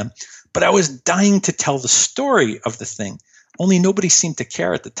patience for them. But I was dying to tell the story of the thing. Only nobody seemed to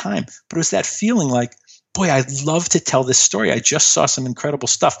care at the time. But it was that feeling like, boy, I'd love to tell this story. I just saw some incredible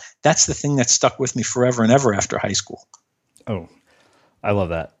stuff. That's the thing that stuck with me forever and ever after high school. Oh, I love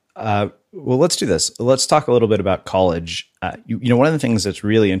that. Well, let's do this. Let's talk a little bit about college. One of the things that's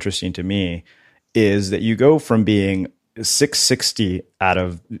really interesting to me is that you go from being 660 out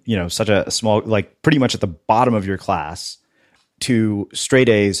of, such a small, like pretty much at the bottom of your class, to straight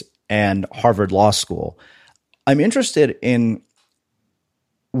A's and Harvard Law School. I'm interested in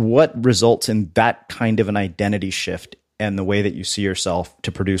what results in that kind of an identity shift and the way that you see yourself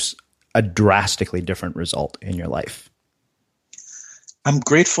to produce a drastically different result in your life. I'm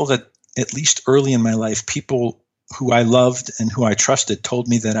grateful that at least early in my life, people who I loved and who I trusted told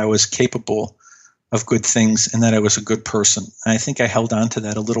me that I was capable of good things and that I was a good person. And I think I held on to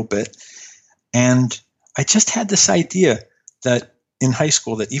that a little bit. And I just had this idea that in high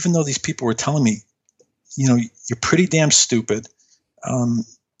school, that even though these people were telling me, you're pretty damn stupid,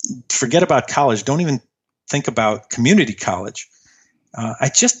 forget about college, don't even think about community college. I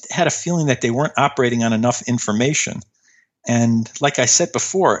just had a feeling that they weren't operating on enough information. And like I said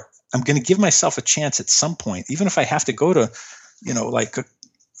before, I'm going to give myself a chance at some point, even if I have to go to, like a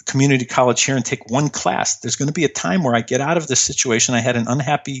community college here and take one class. There's going to be a time where I get out of this situation. I had an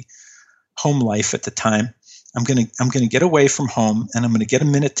unhappy home life at the time. I'm going to get away from home and I'm going to get a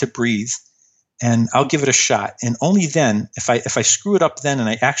minute to breathe. And I'll give it a shot. And only then, if I screw it up then and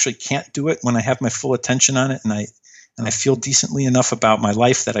I actually can't do it when I have my full attention on it and I feel decently enough about my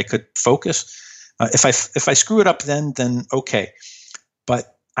life that I could focus. If I screw it up then okay.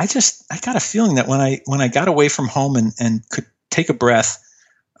 But I got a feeling that when I got away from home and could take a breath,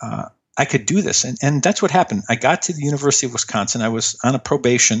 I could do this. And that's what happened. I got to the University of Wisconsin. I was on a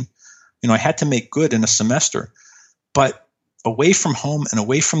probation. I had to make good in a semester, but away from home and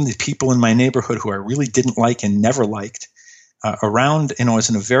away from the people in my neighborhood who I really didn't like and never liked, around, I was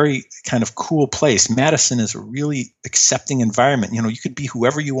in a very kind of cool place. Madison is a really accepting environment. You could be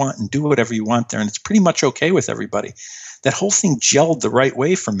whoever you want and do whatever you want there, and it's pretty much okay with everybody. That whole thing gelled the right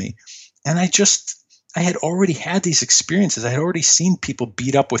way for me. And I had already had these experiences. I had already seen people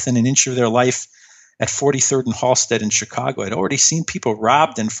beat up within an inch of their life at 43rd and Halsted in Chicago. I'd already seen people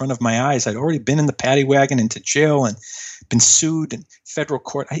robbed in front of my eyes. I'd already been in the paddy wagon into jail and been sued in federal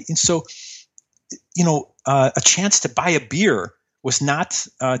court. A chance to buy a beer was not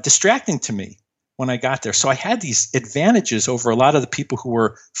distracting to me when I got there. So I had these advantages over a lot of the people who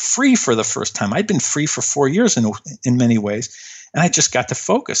were free for the first time. I'd been free for 4 years in many ways, and I just got to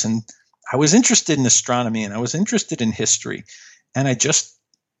focus. And I was interested in astronomy and I was interested in history, and I just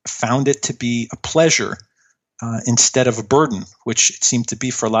found it to be a pleasure instead of a burden, which it seemed to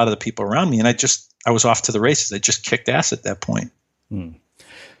be for a lot of the people around me. And I was off to the races. I just kicked ass at that point.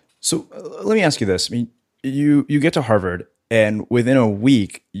 So let me ask you this. I mean, you get to Harvard, and within a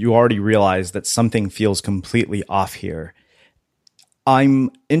week, you already realize that something feels completely off here. I'm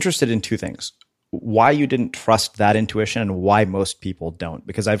interested in two things. Why you didn't trust that intuition and why most people don't.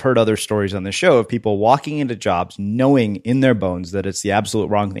 Because I've heard other stories on the show of people walking into jobs knowing in their bones that it's the absolute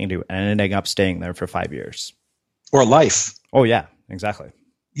wrong thing to do and ending up staying there for 5 years. Or life. Oh, yeah, exactly.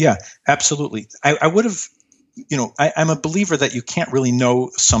 Yeah, absolutely. I would have, I'm a believer that you can't really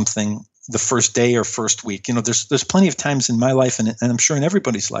know something the first day or first week. There's plenty of times in my life and I'm sure in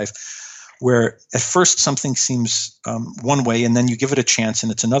everybody's life where at first something seems one way and then you give it a chance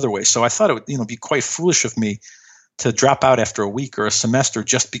and it's another way. So I thought it would be quite foolish of me to drop out after a week or a semester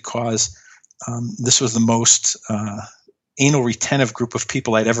just because this was the most anal retentive group of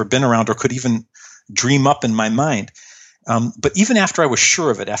people I'd ever been around or could even dream up in my mind. But even after I was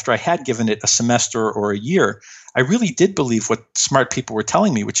sure of it, after I had given it a semester or a year, I really did believe what smart people were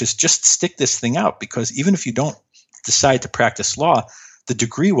telling me, which is just stick this thing out, because even if you don't decide to practice law, the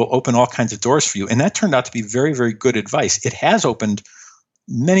degree will open all kinds of doors for you. And that turned out to be very, very good advice. It has opened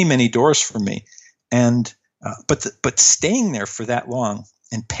many, many doors for me. And but staying there for that long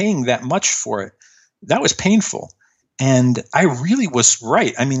and paying that much for it, that was painful. And I really was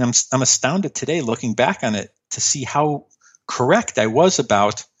right. I mean, I'm astounded today looking back on it to see how correct I was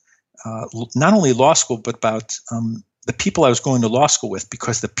about not only law school, but about the people I was going to law school with,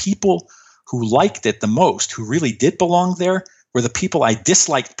 because the people who liked it the most, who really did belong there, were the people I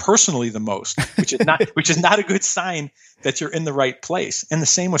disliked personally the most, which is not a good sign that you're in the right place. And the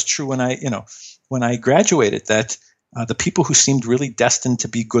same was true when I graduated, that the people who seemed really destined to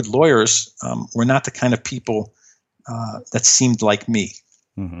be good lawyers were not the kind of people that seemed like me.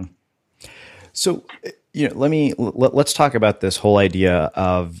 Mm-hmm. So, let's talk about this whole idea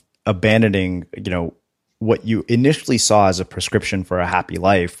of abandoning, what you initially saw as a prescription for a happy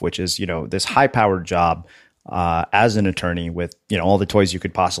life, which is, this high-powered job as an attorney with, all the toys you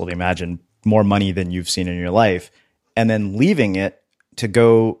could possibly imagine, more money than you've seen in your life, and then leaving it to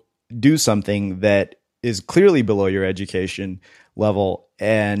go do something that is clearly below your education level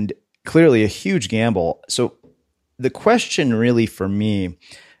and clearly a huge gamble. So the question really for me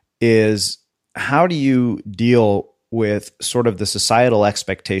is, how do you deal with sort of the societal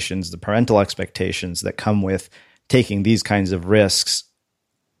expectations, the parental expectations that come with taking these kinds of risks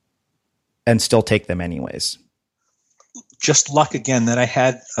and still take them anyways? Just luck again that I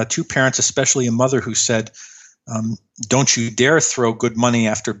had two parents, especially a mother, who said, don't you dare throw good money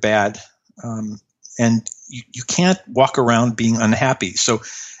after bad. And you can't walk around being unhappy. So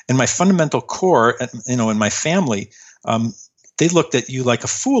in my fundamental core, in my family, they looked at you like a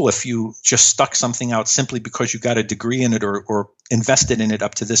fool if you just stuck something out simply because you got a degree in it or invested in it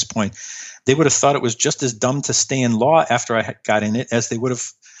up to this point. They would have thought it was just as dumb to stay in law after I got in it as they would have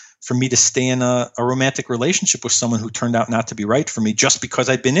for me to stay in a romantic relationship with someone who turned out not to be right for me just because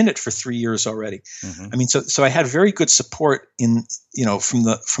I'd been in it for 3 years already. Mm-hmm. I mean, so I had very good support from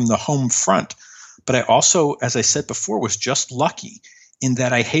the home front. But I also, as I said before, was just lucky in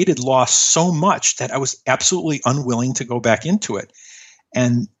that I hated law so much that I was absolutely unwilling to go back into it.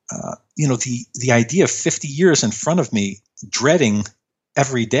 And, the idea of 50 years in front of me, dreading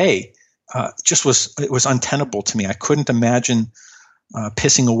every day, it was untenable to me. I couldn't imagine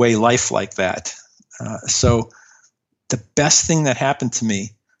pissing away life like that. So the best thing that happened to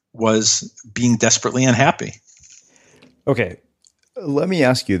me was being desperately unhappy. Okay. Let me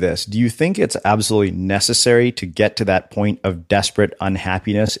ask you this. Do you think it's absolutely necessary to get to that point of desperate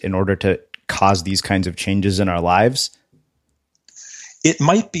unhappiness in order to cause these kinds of changes in our lives? It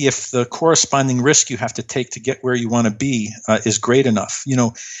might be if the corresponding risk you have to take to get where you want to be is great enough.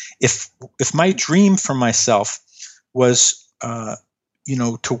 If my dream for myself was,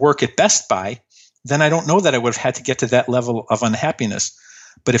 to work at Best Buy, then I don't know that I would have had to get to that level of unhappiness.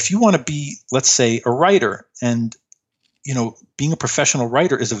 But if you want to be, let's say, a writer, and being a professional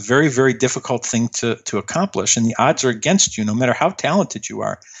writer is a very, very difficult thing to accomplish, and the odds are against you, no matter how talented you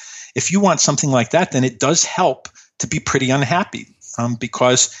are. If you want something like that, then it does help to be pretty unhappy,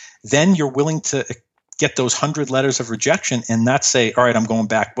 because then you're willing to get those 100 letters of rejection and not say, all right, I'm going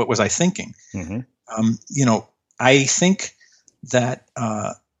back. What was I thinking? Mm-hmm. I think that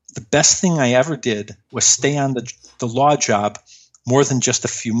the best thing I ever did was stay on the law job more than just a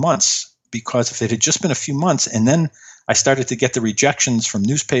few months, because if it had just been a few months and then I started to get the rejections from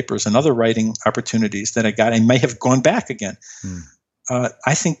newspapers and other writing opportunities that I got, I may have gone back again.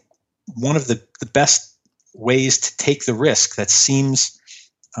 I think one of the best ways to take the risk that seems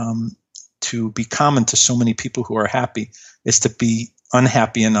to be common to so many people who are happy is to be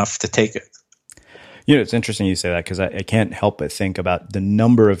unhappy enough to take it. It's interesting you say that, because I can't help but think about the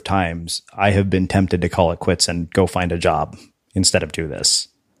number of times I have been tempted to call it quits and go find a job instead of do this.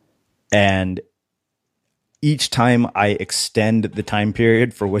 And each time I extend the time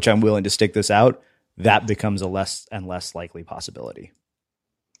period for which I'm willing to stick this out, that becomes a less and less likely possibility.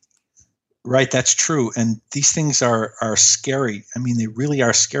 Right, that's true. And these things are scary. I mean, they really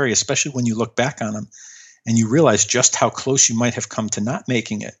are scary, especially when you look back on them and you realize just how close you might have come to not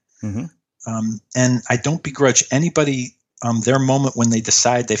making it. Mm-hmm. And I don't begrudge anybody their moment when they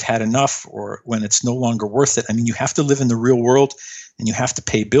decide they've had enough or when it's no longer worth it. I mean, you have to live in the real world, and you have to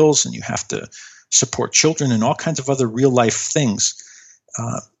pay bills, and you have to support children and all kinds of other real life things.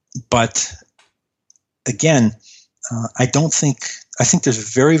 But again, I think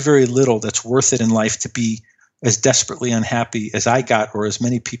there's very, very little that's worth it in life to be as desperately unhappy as I got, or as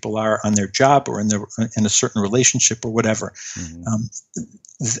many people are on their job or in a certain relationship or whatever.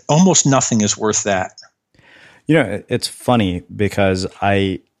 Almost nothing is worth that. You know, it's funny because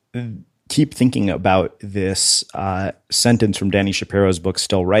I keep thinking about this sentence from Dani Shapiro's book,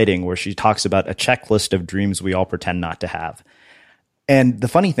 Still Writing, where she talks about a checklist of dreams we all pretend not to have. And the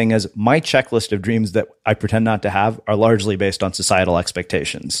funny thing is, my checklist of dreams that I pretend not to have are largely based on societal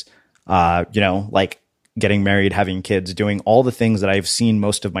expectations. Like getting married, having kids, doing all the things that I've seen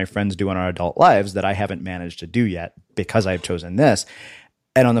most of my friends do in our adult lives that I haven't managed to do yet because I've chosen this.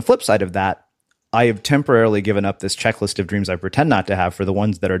 And on the flip side of that, I have temporarily given up this checklist of dreams I pretend not to have for the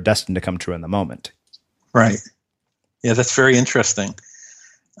ones that are destined to come true in the moment. Right. Yeah, that's very interesting.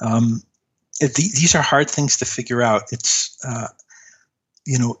 These are hard things to figure out. It's, I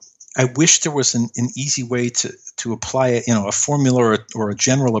wish there was an easy way to apply a formula or a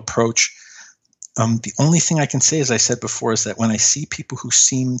general approach. The only thing I can say, as I said before, is that when I see people who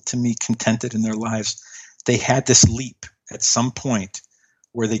seem to me contented in their lives, they had this leap at some point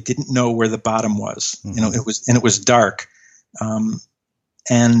where they didn't know where the bottom was. It was dark.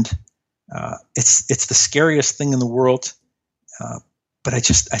 It's the scariest thing in the world. But I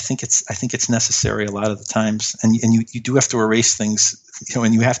think it's necessary a lot of the times, and you do have to erase things,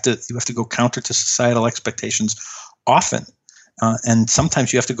 and you have to go counter to societal expectations often, and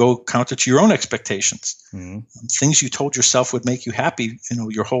sometimes you have to go counter to your own expectations. Things you told yourself would make you happy,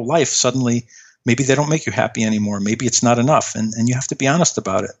 your whole life, suddenly maybe they don't make you happy anymore. Maybe it's not enough, and you have to be honest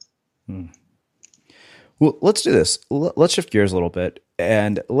about it. Well, let's do this. Let's shift gears a little bit,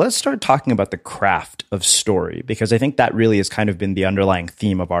 and let's start talking about the craft of story, because I think that really has kind of been the underlying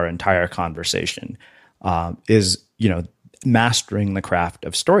theme of our entire conversation, is mastering the craft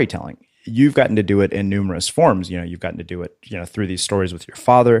of storytelling. You've gotten to do it in numerous forms. You've gotten to do it, through these stories with your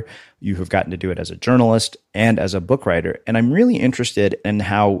father. You have gotten to do it as a journalist and as a book writer. And I'm really interested in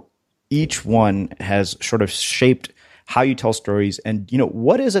how each one has sort of shaped how you tell stories, and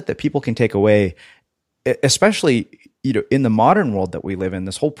what is it that people can take away, especially in the modern world that we live in.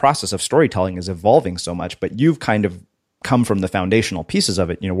 This whole process of storytelling is evolving so much, but you've kind of come from the foundational pieces of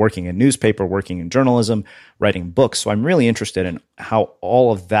it, working in newspaper, working in journalism, writing books. So I'm really interested in how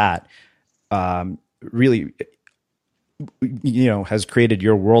all of that really, has created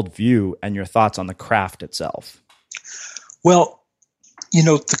your worldview and your thoughts on the craft itself. Well,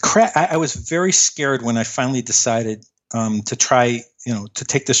 the craft, I was very scared when I finally decided to try, to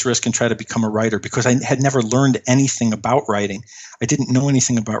take this risk and try to become a writer, because I had never learned anything about writing. I didn't know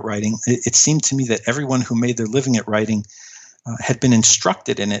anything about writing. It seemed to me that everyone who made their living at writing had been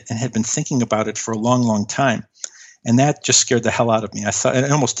instructed in it and had been thinking about it for a long, long time. And that just scared the hell out of me. I thought I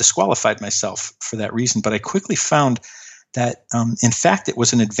almost disqualified myself for that reason. But I quickly found that, in fact, it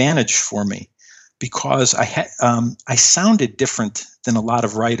was an advantage for me, because I sounded different than a lot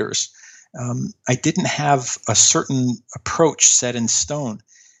of writers. I didn't have a certain approach set in stone.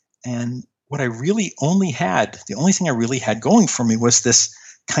 And what I really the only thing I really had going for me was this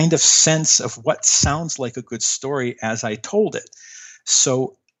kind of sense of what sounds like a good story as I told it.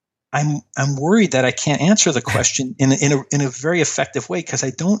 So I'm worried that I can't answer the question in a very effective way, because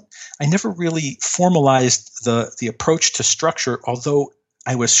I never really formalized the approach to structure, although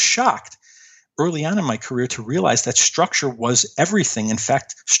I was shocked early on in my career to realize that structure was everything. In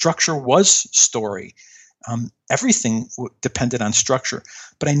fact, structure was story. Everything depended on structure.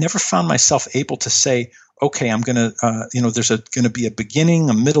 But I never found myself able to say, okay, I'm going to, there's going to be a beginning,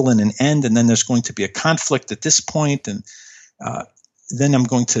 a middle, and an end, and then there's going to be a conflict at this point, and then I'm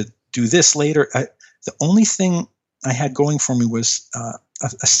going to do this later. The only thing I had going for me was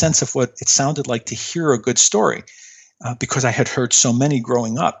a sense of what it sounded like to hear a good story. Because I had heard so many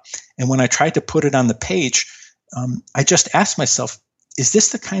growing up. And when I tried to put it on the page, I just asked myself, is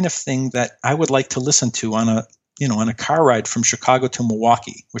this the kind of thing that I would like to listen to on a car ride from Chicago to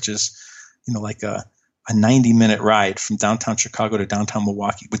Milwaukee, which is, like a 90-minute ride from downtown Chicago to downtown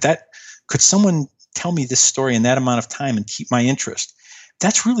Milwaukee? Could someone tell me this story in that amount of time and keep my interest?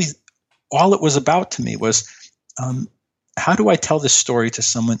 That's really all it was about to me, was how do I tell this story to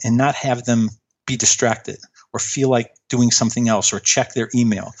someone and not have them be distracted or feel like doing something else or check their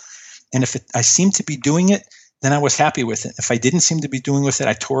email? And if I seemed to be doing it, then I was happy with it. If I didn't seem to be doing with it,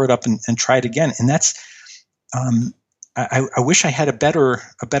 I tore it up and tried again. And that's, I wish I had a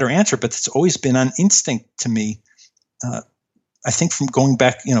better answer, but it's always been on instinct to me. I think from going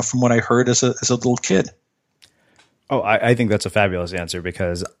back, from what I heard as a little kid. Oh, I think that's a fabulous answer,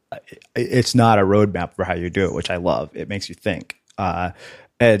 because it's not a roadmap for how you do it, which I love. It makes you think.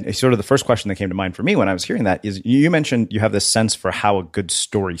 And sort of the first question that came to mind for me when I was hearing that is you mentioned you have this sense for how a good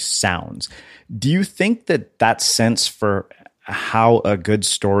story sounds. Do you think that that sense for how a good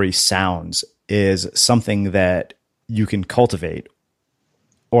story sounds is something that you can cultivate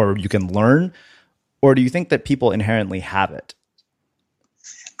or you can learn? Or do you think that people inherently have it?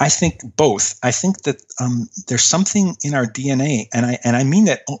 I think both. I think that there's something in our DNA, and I mean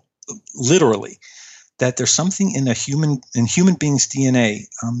that literally, that there's something in human beings' DNA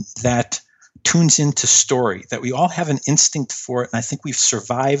that tunes into story, that we all have an instinct for it. And I think we've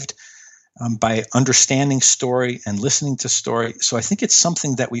survived by understanding story and listening to story. So I think it's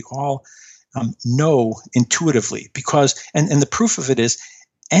something that we all know intuitively, because, and the proof of it is,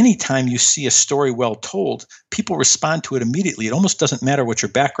 anytime you see a story well told, people respond to it immediately. It almost doesn't matter what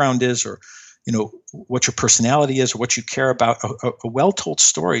your background is, or what your personality is, or what you care about. A well-told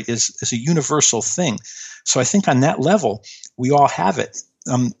story is a universal thing. So I think on that level, we all have it.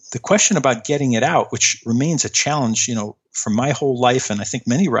 The question about getting it out, which remains a challenge, for my whole life, and I think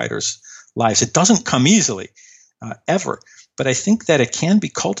many writers' lives, it doesn't come easily, ever. But I think that it can be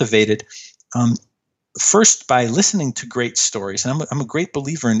cultivated first by listening to great stories. And I'm a great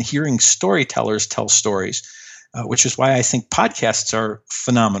believer in hearing storytellers tell stories, which is why I think podcasts are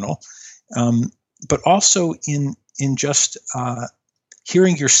phenomenal. But also in just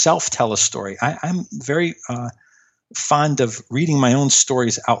hearing yourself tell a story. I'm very fond of reading my own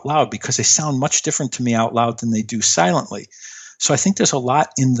stories out loud because they sound much different to me out loud than they do silently. So I think there's a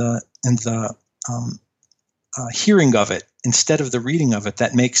lot in the hearing of it instead of the reading of it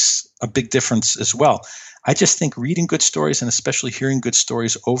that makes a big difference as well. I just think reading good stories, and especially hearing good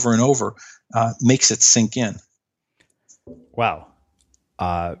stories over and over, makes it sink in. Wow.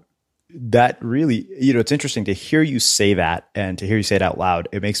 That really, it's interesting to hear you say that and to hear you say it out loud.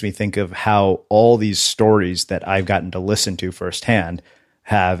 It makes me think of how all these stories that I've gotten to listen to firsthand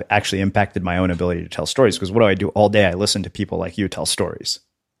have actually impacted my own ability to tell stories. Because what do? All day I listen to people like you tell stories.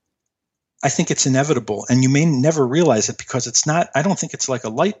 I think it's inevitable, and you may never realize it because it's not. I don't think it's like a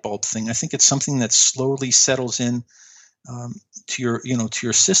light bulb thing. I think it's something that slowly settles in to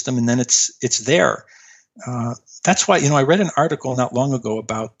your system, and then it's there. That's why I read an article not long ago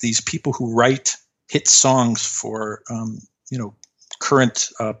about these people who write hit songs for current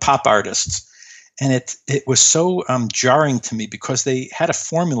pop artists, and it was so jarring to me because they had a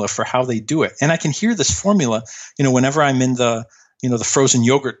formula for how they do it, and I can hear this formula whenever I'm in the frozen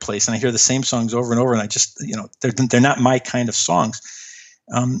yogurt place and I hear the same songs over and over, and I just, they're not my kind of songs.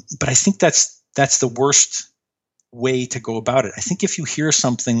 But I think that's the worst way to go about it. I think if you hear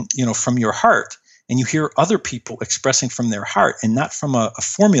something, from your heart, and you hear other people expressing from their heart and not from a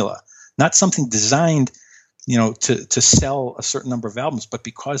formula, not something designed, to sell a certain number of albums, but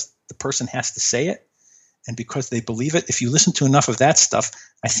because the person has to say it and because they believe it. If you listen to enough of that stuff,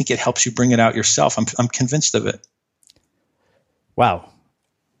 I think it helps you bring it out yourself. I'm convinced of it. Wow.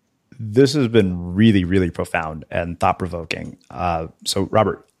 This has been really, really profound and thought-provoking. So,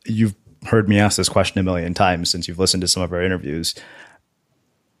 Robert, you've heard me ask this question a million times since you've listened to some of our interviews.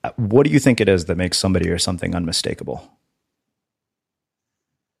 What do you think it is that makes somebody or something unmistakable?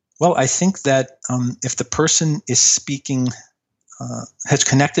 Well, I think that if the person is speaking, has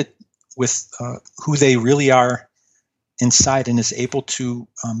connected with who they really are inside and is able to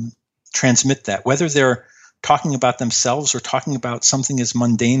transmit that, whether they're talking about themselves or talking about something as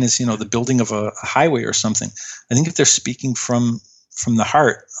mundane as, the building of a highway or something. I think if they're speaking from the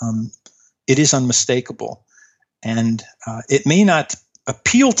heart, it is unmistakable. And it may not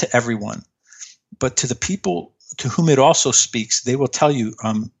appeal to everyone, but to the people to whom it also speaks, they will tell you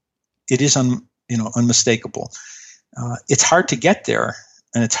it is unmistakable. It's hard to get there,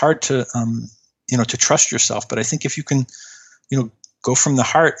 and it's hard to to trust yourself. But I think if you can, go from the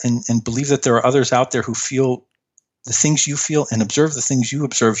heart and believe that there are others out there who feel the things you feel and observe the things you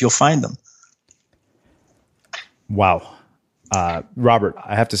observe, you'll find them. Wow. Robert,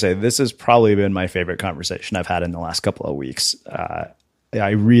 I have to say, this has probably been my favorite conversation I've had in the last couple of weeks.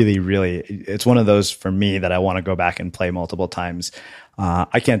 I really, really, it's one of those for me that I want to go back and play multiple times.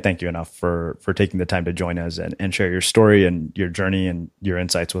 I can't thank you enough for taking the time to join us and share your story and your journey and your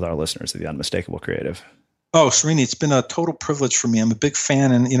insights with our listeners of The Unmistakable Creative. Oh, Srini, it's been a total privilege for me. I'm a big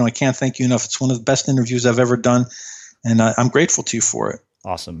fan, and I can't thank you enough. It's one of the best interviews I've ever done, and I'm grateful to you for it.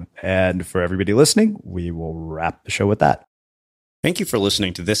 Awesome. And for everybody listening, we will wrap the show with that. Thank you for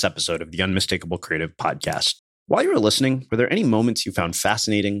listening to this episode of the Unmistakable Creative Podcast. While you were listening, were there any moments you found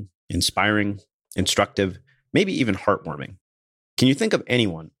fascinating, inspiring, instructive, maybe even heartwarming? Can you think of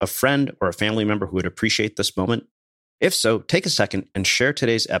anyone, a friend or a family member who would appreciate this moment? If so, take a second and share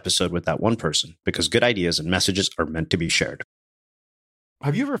today's episode with that one person, because good ideas and messages are meant to be shared.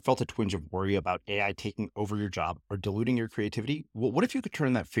 Have you ever felt a twinge of worry about AI taking over your job or diluting your creativity? Well, what if you could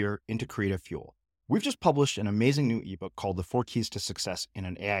turn that fear into creative fuel? We've just published an amazing new ebook called The 4 Keys to Success in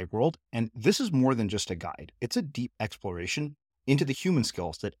an AI World, and this is more than just a guide. It's a deep exploration into the human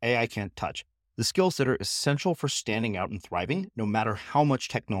skills that AI can't touch, the skills that are essential for standing out and thriving, no matter how much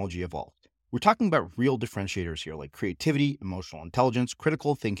technology evolves. We're talking about real differentiators here, like creativity, emotional intelligence,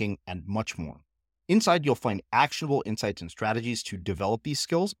 critical thinking, and much more. Inside, you'll find actionable insights and strategies to develop these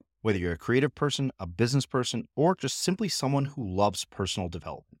skills, whether you're a creative person, a business person, or just simply someone who loves personal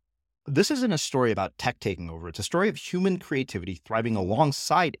development. This isn't a story about tech taking over. It's a story of human creativity thriving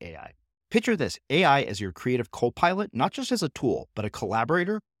alongside AI. Picture this, AI as your creative co-pilot, not just as a tool, but a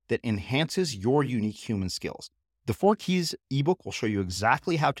collaborator that enhances your unique human skills. The 4 Keys ebook will show you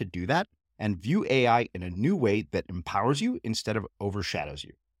exactly how to do that and view AI in a new way that empowers you instead of overshadows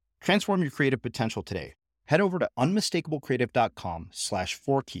you. Transform your creative potential today. Head over to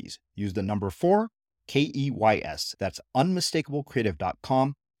unmistakablecreative.com/4keys. Use the number 4, KEYS. That's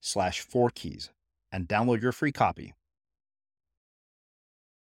unmistakablecreative.com/4keys and download your free copy.